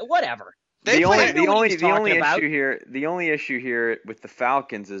mind. That's it. Whatever. The only issue here with the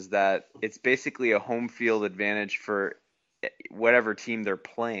Falcons is that it's basically a home field advantage for whatever team they're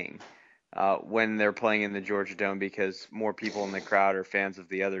playing when they're playing in the Georgia Dome, because more people in the crowd are fans of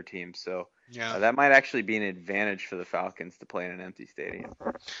the other team. So that might actually be an advantage for the Falcons to play in an empty stadium.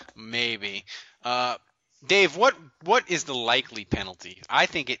 Maybe. Dave, what is the likely penalty? I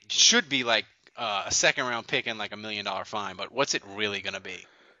think it should be like a second-round pick and like $1 million fine, but what's it really going to be?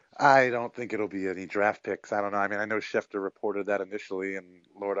 I don't think it'll be any draft picks. I don't know. I mean, I know Schefter reported that initially, and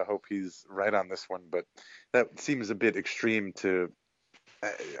Lord, I hope he's right on this one. But that seems a bit extreme to.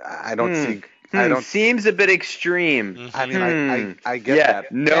 I don't think. Seems a bit extreme. I mean, I get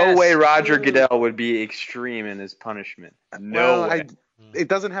that. No way Roger Goodell would be extreme in his punishment. No way. It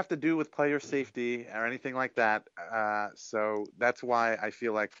doesn't have to do with player safety or anything like that. So that's why I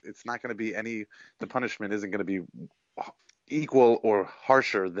feel like it's not going to be the punishment isn't going to be equal or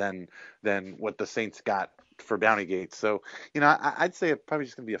harsher than what the Saints got for Bountygate. So, I'd say it's probably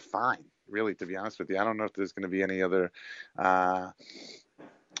just going to be a fine, really, to be honest with you. I don't know if there's going to be any other,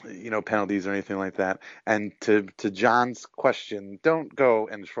 penalties or anything like that. And to John's question, don't go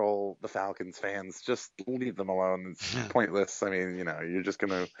and troll the Falcons fans. Just leave them alone. It's pointless. I mean, you're just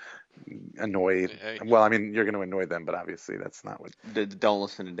going to annoy. Well, I mean, you're going to annoy them, but obviously that's not what. Don't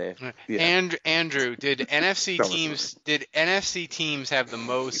listen to Dave. Yeah. Andrew, did NFC teams have the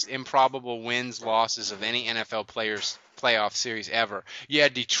most improbable wins losses of any NFL players playoff series ever? You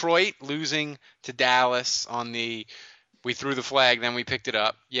had Detroit losing to Dallas on the we threw the flag, then we picked it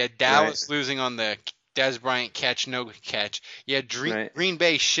up. You had Dallas losing on the Dez Bryant catch, no catch. You had Green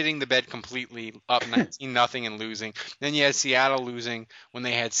Bay shitting the bed completely, up 19-0 and losing. Then you had Seattle losing when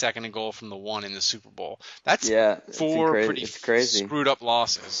they had 2nd and goal from the 1 in the Super Bowl. That's 4 pretty screwed up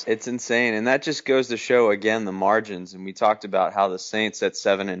losses. It's insane, and that just goes to show again the margins. And we talked about how the Saints at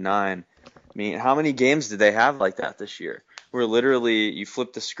 7-9. I mean, how many games did they have like that this year? Where literally you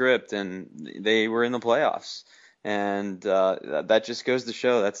flipped the script and they were in the playoffs. And that just goes to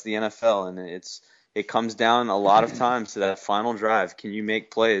show that's the NFL, and it comes down a lot of times to that final drive. Can you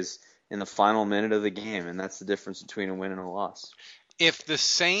make plays in the final minute of the game? And that's the difference between a win and a loss. If the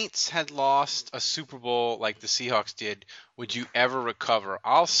Saints had lost a Super Bowl like the Seahawks did, would you ever recover?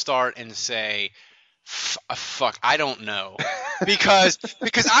 I'll start and say, fuck, I don't know, because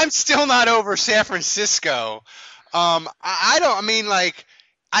I'm still not over San Francisco.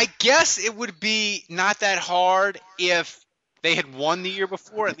 I guess it would be not that hard if they had won the year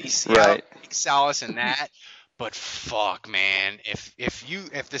before, at least solace in that. But fuck, man, if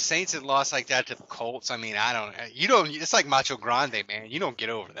the Saints had lost like that to the Colts, I mean, it's like Macho Grande, man. You don't get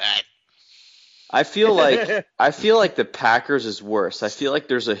over that. I feel like the Packers is worse. I feel like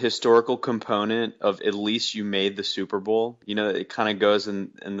there's a historical component of at least you made the Super Bowl. It kind of goes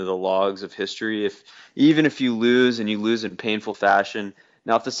into the logs of history. Even if you lose and you lose in painful fashion.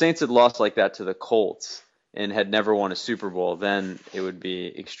 Now, if the Saints had lost like that to the Colts and had never won a Super Bowl, then it would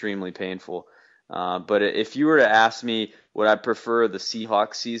be extremely painful. But if you were to ask me, would I prefer the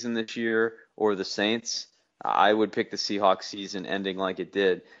Seahawks season this year or the Saints, I would pick the Seahawks season ending like it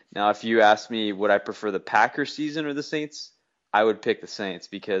did. Now, if you ask me, would I prefer the Packers season or the Saints, I would pick the Saints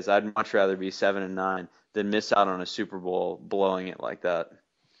because I'd much rather be 7-9 than miss out on a Super Bowl blowing it like that.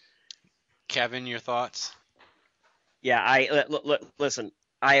 Kevin, your thoughts? Yeah, listen.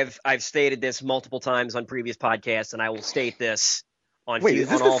 I've stated this multiple times on previous podcasts, and I will state this on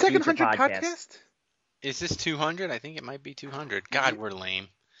all future podcasts. Is this 200? I think it might be 200. God, we're lame.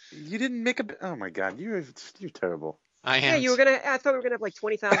 You didn't make a. Oh my God, you're terrible. I am. Yeah, I thought we were gonna have like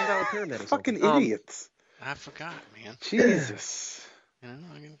 $20,000 pyramid. Or fucking idiots. I forgot, man. Jesus. Yeah,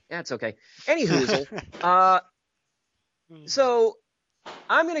 it's okay. Anywho, so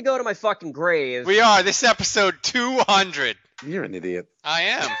I'm going to go to my fucking grave. We are. This is episode 200. You're an idiot. I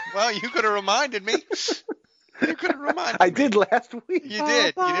am. Well, you could have reminded me. I did last week. You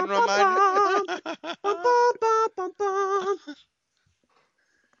did. You didn't remind me.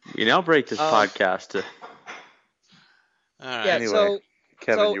 We now break this podcast to... All right. Yeah, anyway,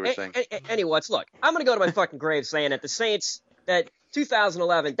 Kevin, you were saying. Anyway, look, I'm going to go to my fucking grave saying that the Saints, that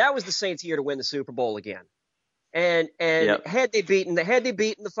 2011, that was the Saints' year to win the Super Bowl again. And had they beaten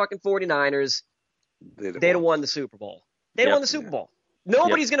the fucking 49ers, they'd have won the Super Bowl. They'd have won the Super Bowl.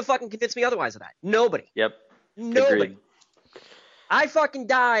 Nobody's going to fucking convince me otherwise of that. Nobody. Yep. Nobody. Agreed. I fucking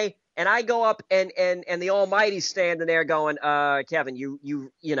die and I go up and the Almighty's standing there going, Kevin,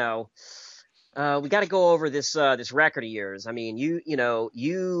 you know, we got to go over this record of yours. I mean, you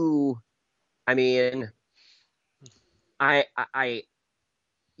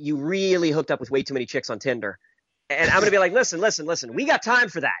really hooked up with way too many chicks on Tinder. And I'm going to be like, listen, we got time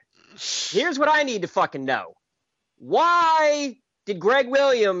for that. Here's what I need to fucking know. Why did Greg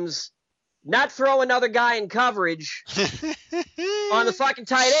Williams not throw another guy in coverage on the fucking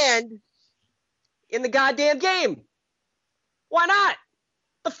tight end in the goddamn game? Why not?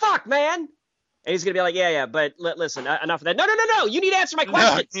 The fuck, man? And he's going to be like, yeah, but listen, enough of that. No. You need to answer my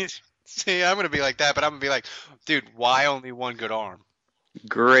question. No, see, I'm going to be like that, but I'm going to be like, dude, why only one good arm?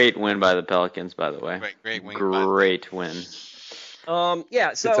 Great win by the Pelicans, by the way. Great win. Great win.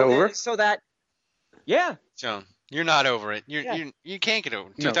 Yeah. So it's over? So that, yeah. John, you're not over it. You can't get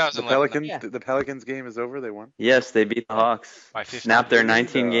over it. 2011. The Pelicans game is over. They won. Yes, they beat the Hawks. By 15. Snapped their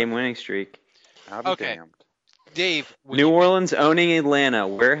 19-game winning streak. I'll be damned. Dave, New Orleans owning Atlanta.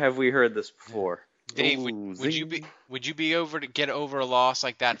 Where have we heard this before? Dave, would you be over to get over a loss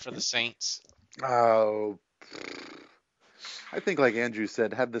like that for the Saints? Oh, I think like Andrew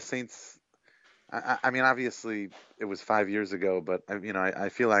said, had the Saints. I mean, obviously it was 5 years ago, but I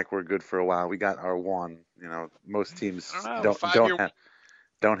feel like we're good for a while. We got our one. Most teams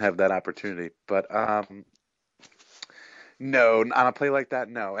don't have that opportunity. But No, on a play like that,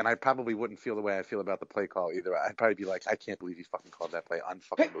 no. And I probably wouldn't feel the way I feel about the play call either. I'd probably be like, I can't believe he fucking called that play.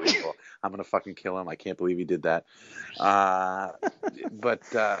 Unfucking believable. I'm going to fucking kill him. I can't believe he did that. But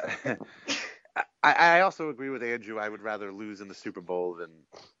I also agree with Andrew. I would rather lose in the Super Bowl than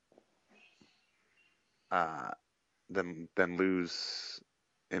lose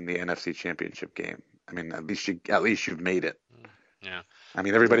in the NFC Championship game. I mean, at least you've made it. Yeah. I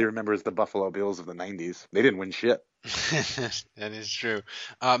mean, everybody remembers the Buffalo Bills of the 90s. They didn't win shit. That is true.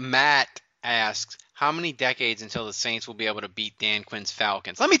 Matt asks, how many decades until the Saints will be able to beat Dan Quinn's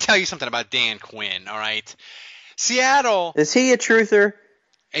Falcons? Let me tell you something about Dan Quinn, all right? Seattle. Is he a truther?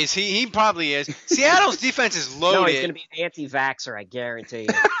 Is he probably is. Seattle's defense is loaded. No, he's going to be an anti-vaxxer, I guarantee you.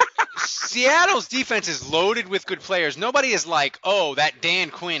 Seattle's defense is loaded with good players. Nobody is like, oh, that Dan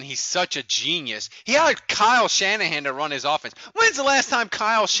Quinn, he's such a genius. He hired Kyle Shanahan to run his offense. When's the last time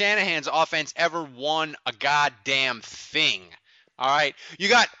Kyle Shanahan's offense ever won a goddamn thing? All right? You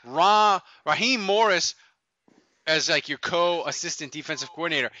got Raheem Morris as like your co-assistant defensive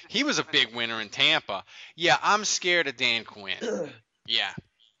coordinator. He was a big winner in Tampa. Yeah, I'm scared of Dan Quinn. Yeah.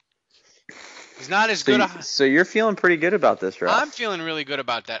 He's not as good. So you're feeling pretty good about this, Ralph? I'm feeling really good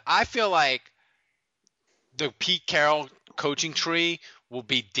about that. I feel like the Pete Carroll coaching tree will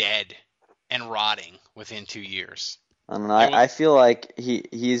be dead and rotting within 2 years. I don't know. I feel like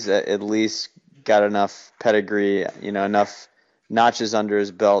he's at least got enough pedigree, enough notches under his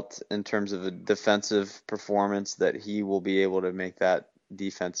belt in terms of a defensive performance that he will be able to make that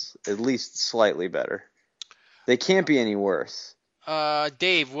defense at least slightly better. They can't be any worse.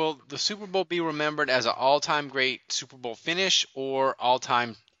 Dave, will the Super Bowl be remembered as an all-time great Super Bowl finish or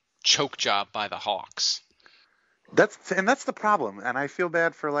all-time choke job by the Hawks? That's the problem, and I feel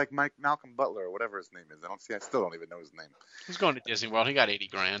bad for like Malcolm Butler or whatever his name is. I still don't even know his name. He's going to Disney World. He got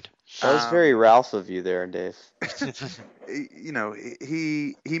 $80,000. That was very Ralph of you there, Dave.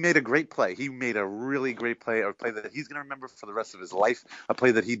 He made a great play. He made a really great play, a play that he's going to remember for the rest of his life, a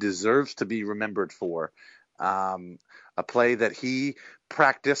play that he deserves to be remembered for. A play that he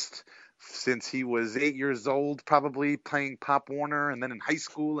practiced since he was 8 years old, probably playing Pop Warner, and then in high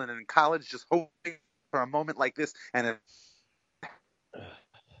school and in college, just hoping for a moment like this, and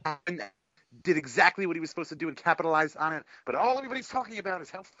did exactly what he was supposed to do and capitalized on it. But all everybody's talking about is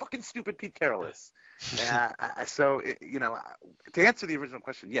how fucking stupid Pete Carroll is. So, to answer the original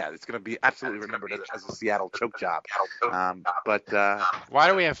question, yeah, it's going to be absolutely remembered as a Seattle choke job. But why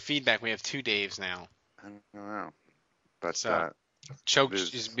do we have feedback? We have two Daves now. I don't know. But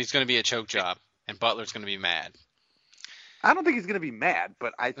he's going to be a choke job, and Butler's going to be mad. I don't think he's going to be mad,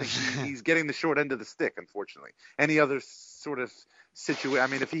 but I think he's getting the short end of the stick, unfortunately. Any other sort of situation, I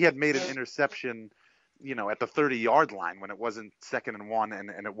mean, if he had made an interception, at the 30-yard line when it wasn't 2nd and 1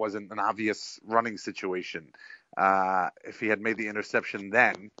 and it wasn't an obvious running situation, if he had made the interception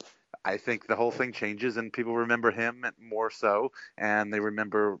then, I think the whole thing changes and people remember him more so, and they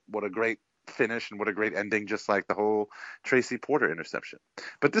remember what a great finish and what a great ending, just like the whole Tracy Porter interception.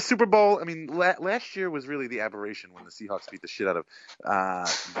 But the Super Bowl, I mean, last year was really the aberration when the Seahawks beat the shit out of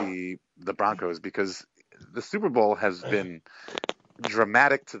the Broncos, because the Super Bowl has been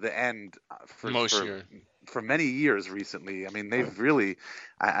dramatic to the end for many years recently. I mean, they've really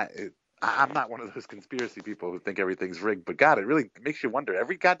I'm not one of those conspiracy people who think everything's rigged, but God, it really makes you wonder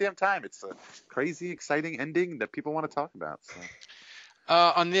every goddamn time. It's a crazy, exciting ending that people want to talk about. So.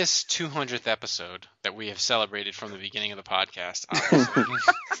 On this 200th episode that we have celebrated from the beginning of the podcast, obviously.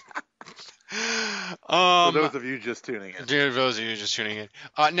 For those of you just tuning in.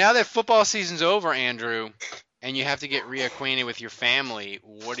 Now that football season's over, Andrew, and you have to get reacquainted with your family,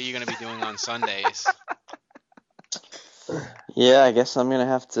 what are you going to be doing on Sundays? Yeah, I guess I'm going to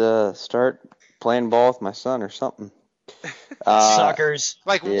have to start playing ball with my son or something. Suckers.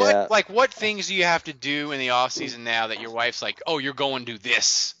 What things do you have to do in the off season now that your wife's like, oh, you're going to do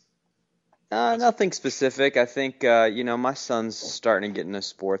this? Nothing specific. I think my son's starting to get into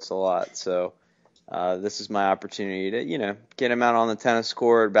sports a lot, so this is my opportunity to get him out on the tennis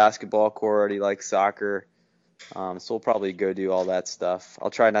court, basketball court. He likes soccer, so we'll probably go do all that stuff.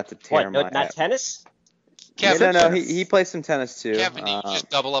 I'll try not to tear him. Not tennis? Kevin, no, he plays some tennis too. Kevin, do you just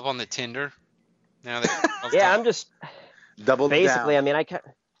double up on the Tinder? Now that I'm just. Double basically, down. I mean,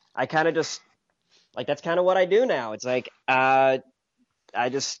 I kind of just like that's kind of what I do now. It's like I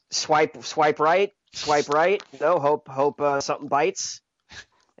just swipe right. Hope something bites,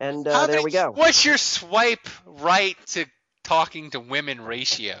 and there we go. What's your swipe right to talking to women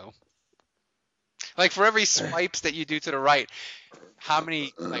ratio? Like for every swipes that you do to the right, how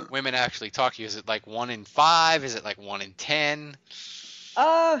many women actually talk to you? Is it like 1 in 5? Is it like 1 in 10?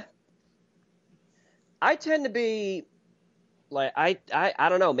 I tend to be like I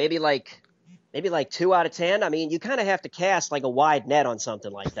don't know, maybe like 2 out of 10. I mean, you kind of have to cast like a wide net on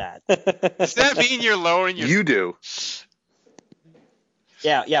something like that. Does that mean you're lowering your? You do.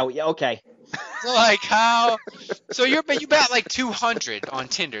 Yeah, okay. So like how? So you bet like 200 on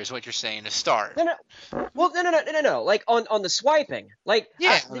Tinder is what you're saying to start. No. Well, no. Like on the swiping. Like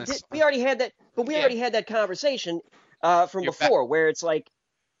yeah, we already had that, but we already had that conversation from before, where it's like,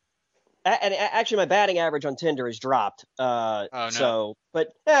 and actually my batting average on Tinder has dropped. No. So,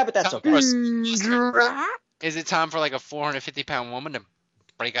 but that's okay. Is it time for like a 450-pound woman to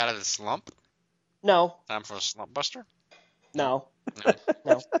break out of the slump? No. Time for a slump buster? No.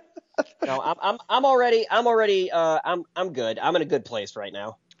 No, I'm already I'm good. I'm in a good place right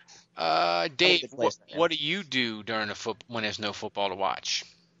now. Dave, what do you do during when there's no football to watch?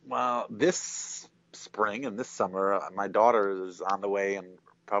 Well, this spring and this summer, my daughter is on the way in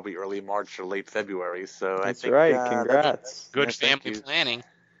probably early March or late February. So That's I think, right. Congrats. Good family planning.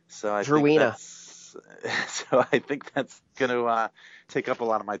 So I think that's going to take up a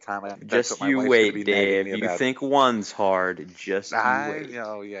lot of my time. Just you wait, Dave. You think one's hard. Just wait.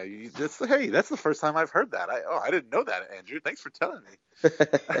 Yeah. That's the first time I've heard that. I didn't know that, Andrew. Thanks for telling me.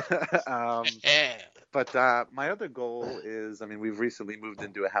 But my other goal is, we've recently moved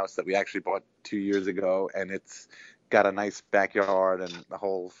into a house that we actually bought 2 years ago, and it's got a nice backyard and the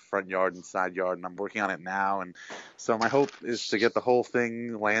whole front yard and side yard, and I'm working on it now. And so my hope is to get the whole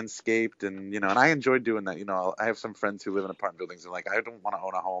thing landscaped, and and I enjoy doing that. I have some friends who live in apartment buildings and I don't want to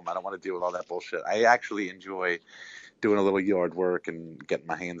own a home. I don't want to deal with all that bullshit. I actually enjoy doing a little yard work and getting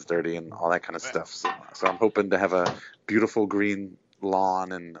my hands dirty and all that kind of stuff. So I'm hoping to have a beautiful green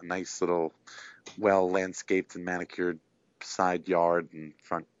lawn and a nice little well landscaped and manicured side yard and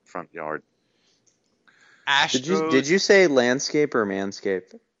front yard. Did you say landscape or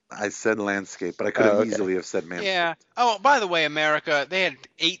manscape? I said landscape, but I could have easily have said manscape. Yeah. Oh, by the way, America, they had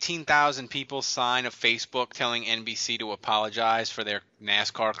 18,000 people sign a Facebook telling NBC to apologize for their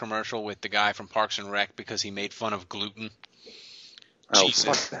NASCAR commercial with the guy from Parks and Rec because he made fun of gluten. Oh,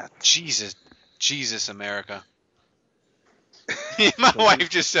 fuck that. Jesus, America. My wife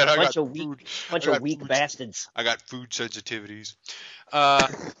just said bunch of weak bastards. I got food sensitivities.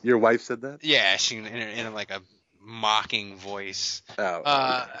 Your wife said that? Yeah, she in like a mocking voice.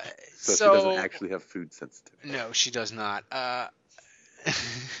 Oh. So she doesn't actually have food sensitivity. No, she does not.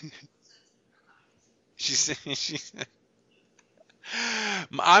 She said,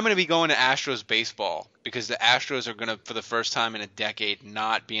 I'm going to be going to Astros baseball because the Astros are going to, for the first time in a decade,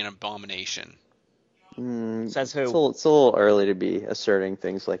 not be an abomination. Says who? It's a little early to be asserting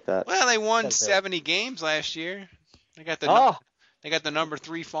things like that. Well, they won 70 games last year. They got the number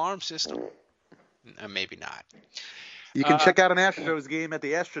 3 farm system. Maybe not. You can check out an Astros game at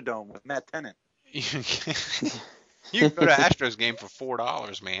the Astrodome with Matt Tennant. You can go to Astros game for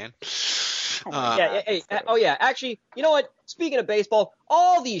 $4, man. Actually, you know what? Speaking of baseball,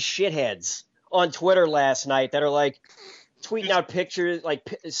 all these shitheads on Twitter last night that are like tweeting out pictures, like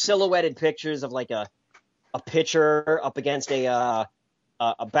silhouetted pictures of like a pitcher up against a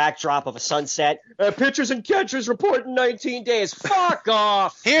backdrop of a sunset. Pitchers and catchers report in 19 days. Fuck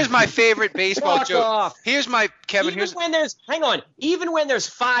off. Here's my favorite baseball Fuck joke. Off. Here's my Kevin. Even when there's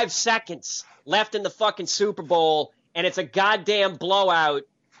 5 seconds left in the fucking Super Bowl and it's a goddamn blowout,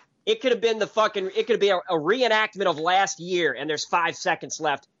 it could have been a reenactment of last year and there's 5 seconds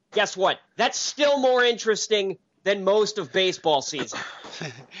left. Guess what? That's still more interesting than most of baseball season.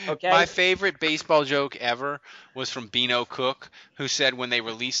 Okay. My favorite baseball joke ever was from Beano Cook, who said when they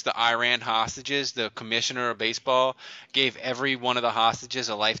released the Iran hostages, the commissioner of baseball gave every one of the hostages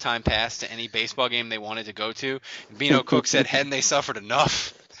a lifetime pass to any baseball game they wanted to go to. And Beano Cook said, hadn't they suffered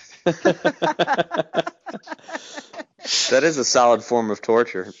enough? That is a solid form of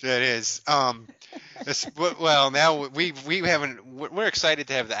torture. That is. Well, now we're excited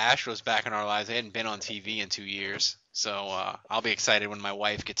to have the Astros back in our lives. They hadn't been on TV in 2 years. So I'll be excited when my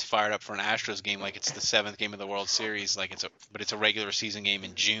wife gets fired up for an Astros game like it's the 7th game of the World Series, but it's a regular season game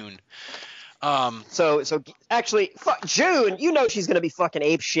in June. So actually, June, she's going to be fucking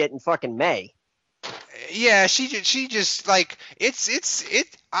ape shit in fucking May. Yeah, she just like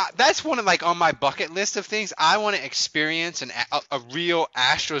that's one of like on my bucket list of things. I want to experience a real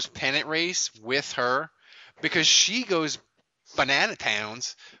Astros pennant race with her because she goes banana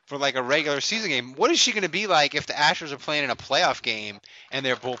towns for like a regular season game. What is she going to be like if the Astros are playing in a playoff game and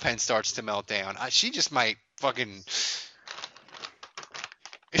their bullpen starts to melt down? She just might fucking.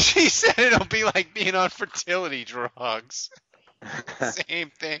 She said it'll be like being on fertility drugs.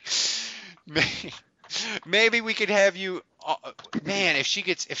 Same thing. Maybe we could have you, man. If she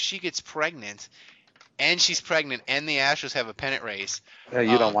gets pregnant, and she's pregnant, and the Astros have a pennant race. Yeah,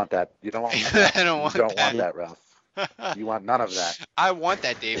 you don't want that. You don't want that. I don't want you don't that. want that, Ralph. You want none of that. I want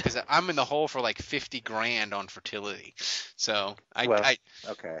that, Dave, because I'm in the hole for like $50,000 on fertility. So okay.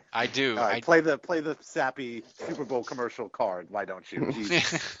 I do. All right, play the sappy Super Bowl commercial card. Why don't you?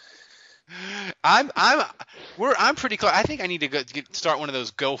 I'm pretty close. I think I need to start one of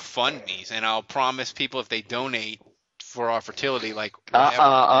those GoFundMe's, and I'll promise people if they donate for our fertility, like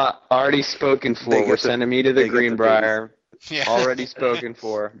already spoken for. We're sending me to the Greenbrier. Yeah. Already spoken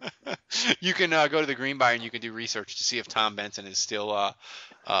for. You can go to the Greenbrier and you can do research to see if Tom Benson is still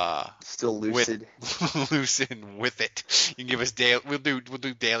lucid. Lucid with it. You can give us we'll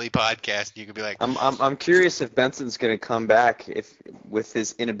do daily podcast. You can be like, I'm curious if Benson's going to come back with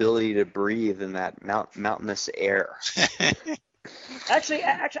his inability to breathe in that mountainous air. Actually,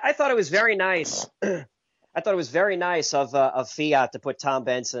 I thought it was very nice. I thought it was very nice of Fiat to put Tom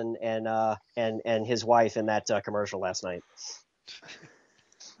Benson and his wife in that commercial last night.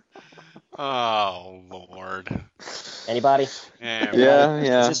 Oh Lord! Anybody? Yeah.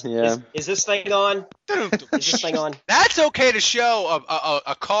 Is this thing on? Is this thing on? That's okay to show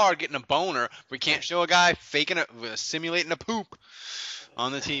a car getting a boner. We can't show a guy simulating a poop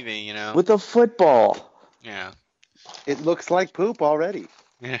on the TV. You know, with a football. Yeah. It looks like poop already.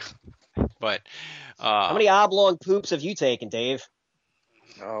 Yeah. But how many oblong poops have you taken, Dave?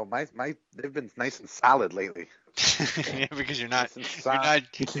 Oh, my they've been nice and solid lately. Yeah, because you're not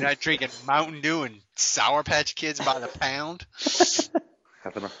drinking Mountain Dew and Sour Patch Kids by the pound.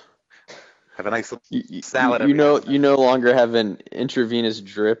 Have a nice salad. You no longer have an intravenous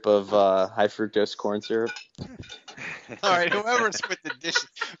drip of high fructose corn syrup. All right, whoever's with the dishes,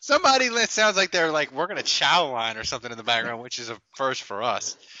 somebody sounds like they're like working a chow line or something in the background, which is a first for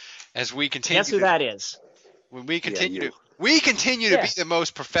us. As we continue, guess who that is? When we continue to be the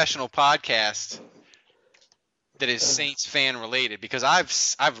most professional podcast that is Saints fan related, because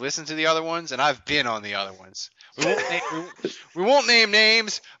I've listened to the other ones and I've been on the other ones. We won't name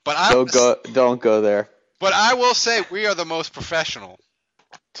names, but don't go there. But I will say we are the most professional.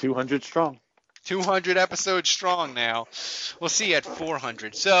 200 strong. 200 episodes strong now. We'll see at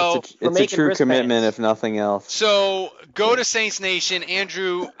 400. So it's a true commitment, if nothing else. So go to Saints Nation.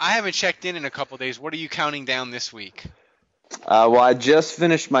 Andrew, I haven't checked in a couple days. What are you counting down this week? Well, I just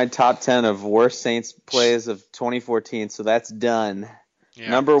finished my top 10 of worst Saints plays of 2014, so that's done. Yeah.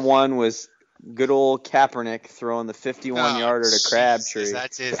 Number 1 was good old Kaepernick throwing the 51-yarder to Crabtree.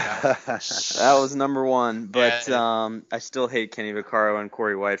 That's it. That was number 1, but I still hate Kenny Vaccaro and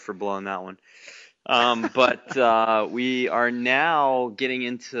Corey White for blowing that one. But we are now getting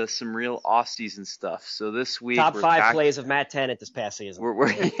into some real off-season stuff. So this week, top 5 plays of Matt Tennant this past season. We're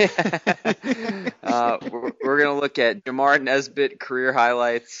going to look at Jamar Nesbitt career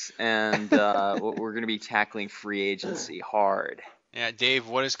highlights, and we're going to be tackling free agency hard. Yeah, Dave,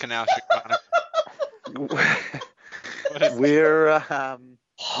 what is Canal We're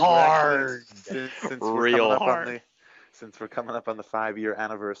hard, real hard. Since we're coming up on the 5-year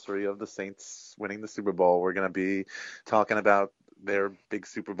anniversary of the Saints winning the Super Bowl, we're going to be talking about their big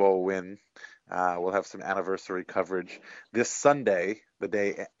Super Bowl win. We'll have some anniversary coverage this Sunday, the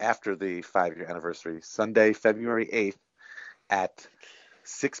day after the 5-year anniversary, Sunday, February 8th at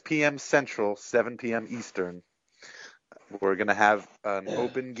 6 p.m. Central, 7 p.m. Eastern. We're going to have an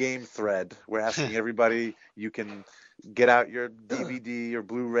open game thread. We're asking everybody, you can get out your DVD or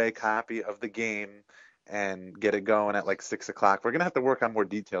Blu-ray copy of the game and get it going at like 6 o'clock. We're going to have to work on more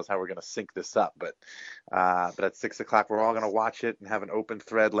details how we're going to sync this up. But at 6 o'clock, we're all going to watch it and have an open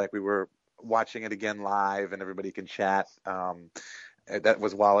thread like we were watching it again live, and everybody can chat. That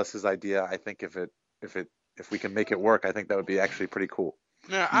was Wallace's idea. I think if we can make it work, I think that would be actually pretty cool.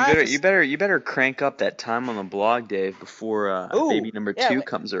 Yeah, you better crank up that time on the blog, Dave, before baby number 2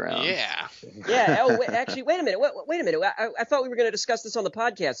 comes around. Yeah. Yeah. Oh, actually, wait a minute. Wait a minute. I thought we were going to discuss this on the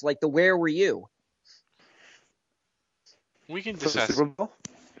podcast, like the Where Were You? We can discuss.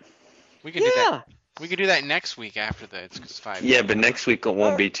 We can do that. We can do that next week after it's 5 years. Yeah, but next week it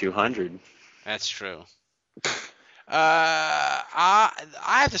won't be 200. That's true. I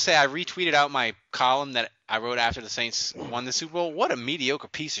have to say I retweeted out my column that I wrote after the Saints won the Super Bowl. What a mediocre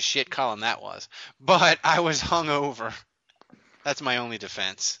piece of shit column that was. But I was hungover. That's my only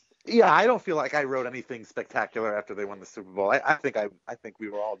defense. Yeah, I don't feel like I wrote anything spectacular after they won the Super Bowl. I think we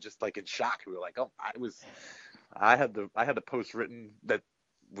were all just like in shock. We were like, I had the post written that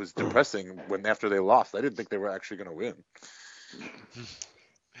was depressing after they lost. I didn't think they were actually going to win.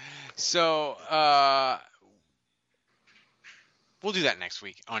 So we'll do that next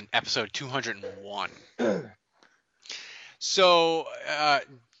week on episode 201. So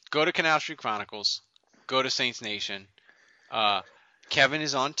go to Canal Street Chronicles. go to Saints Nation. Kevin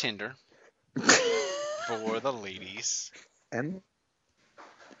is on Tinder for the ladies. And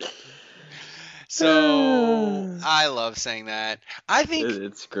so I love saying that. I think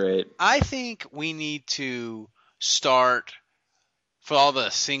it's great. I think we need to start for all the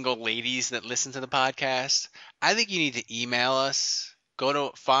single ladies that listen to the podcast. I think you need to email us. Go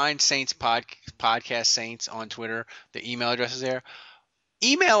to find Saints Podcast Saints on Twitter. The email address is there.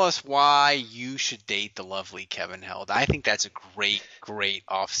 Email us why you should date the lovely Kevin Held. I think that's a great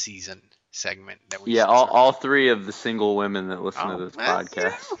off-season segment that we. Yeah, all three of the single women that listen to this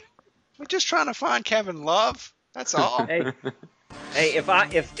podcast. Yeah. We're just trying to find Kevin love. That's all. Hey, if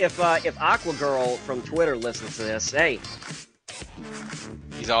Aqua Girl from Twitter listens to this, hey,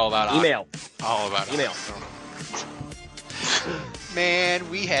 he's all about email. All about email. Man,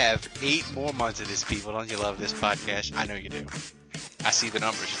 we have 8 more months of this, people. Don't you love this podcast? I know you do. I see the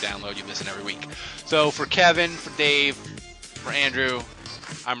numbers. You download, you listen every week. So for Kevin, for Dave, for Andrew,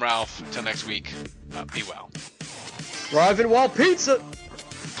 I'm Ralph. Until next week, be well. Driving while pizza.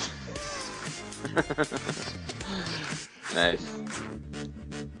 Nice.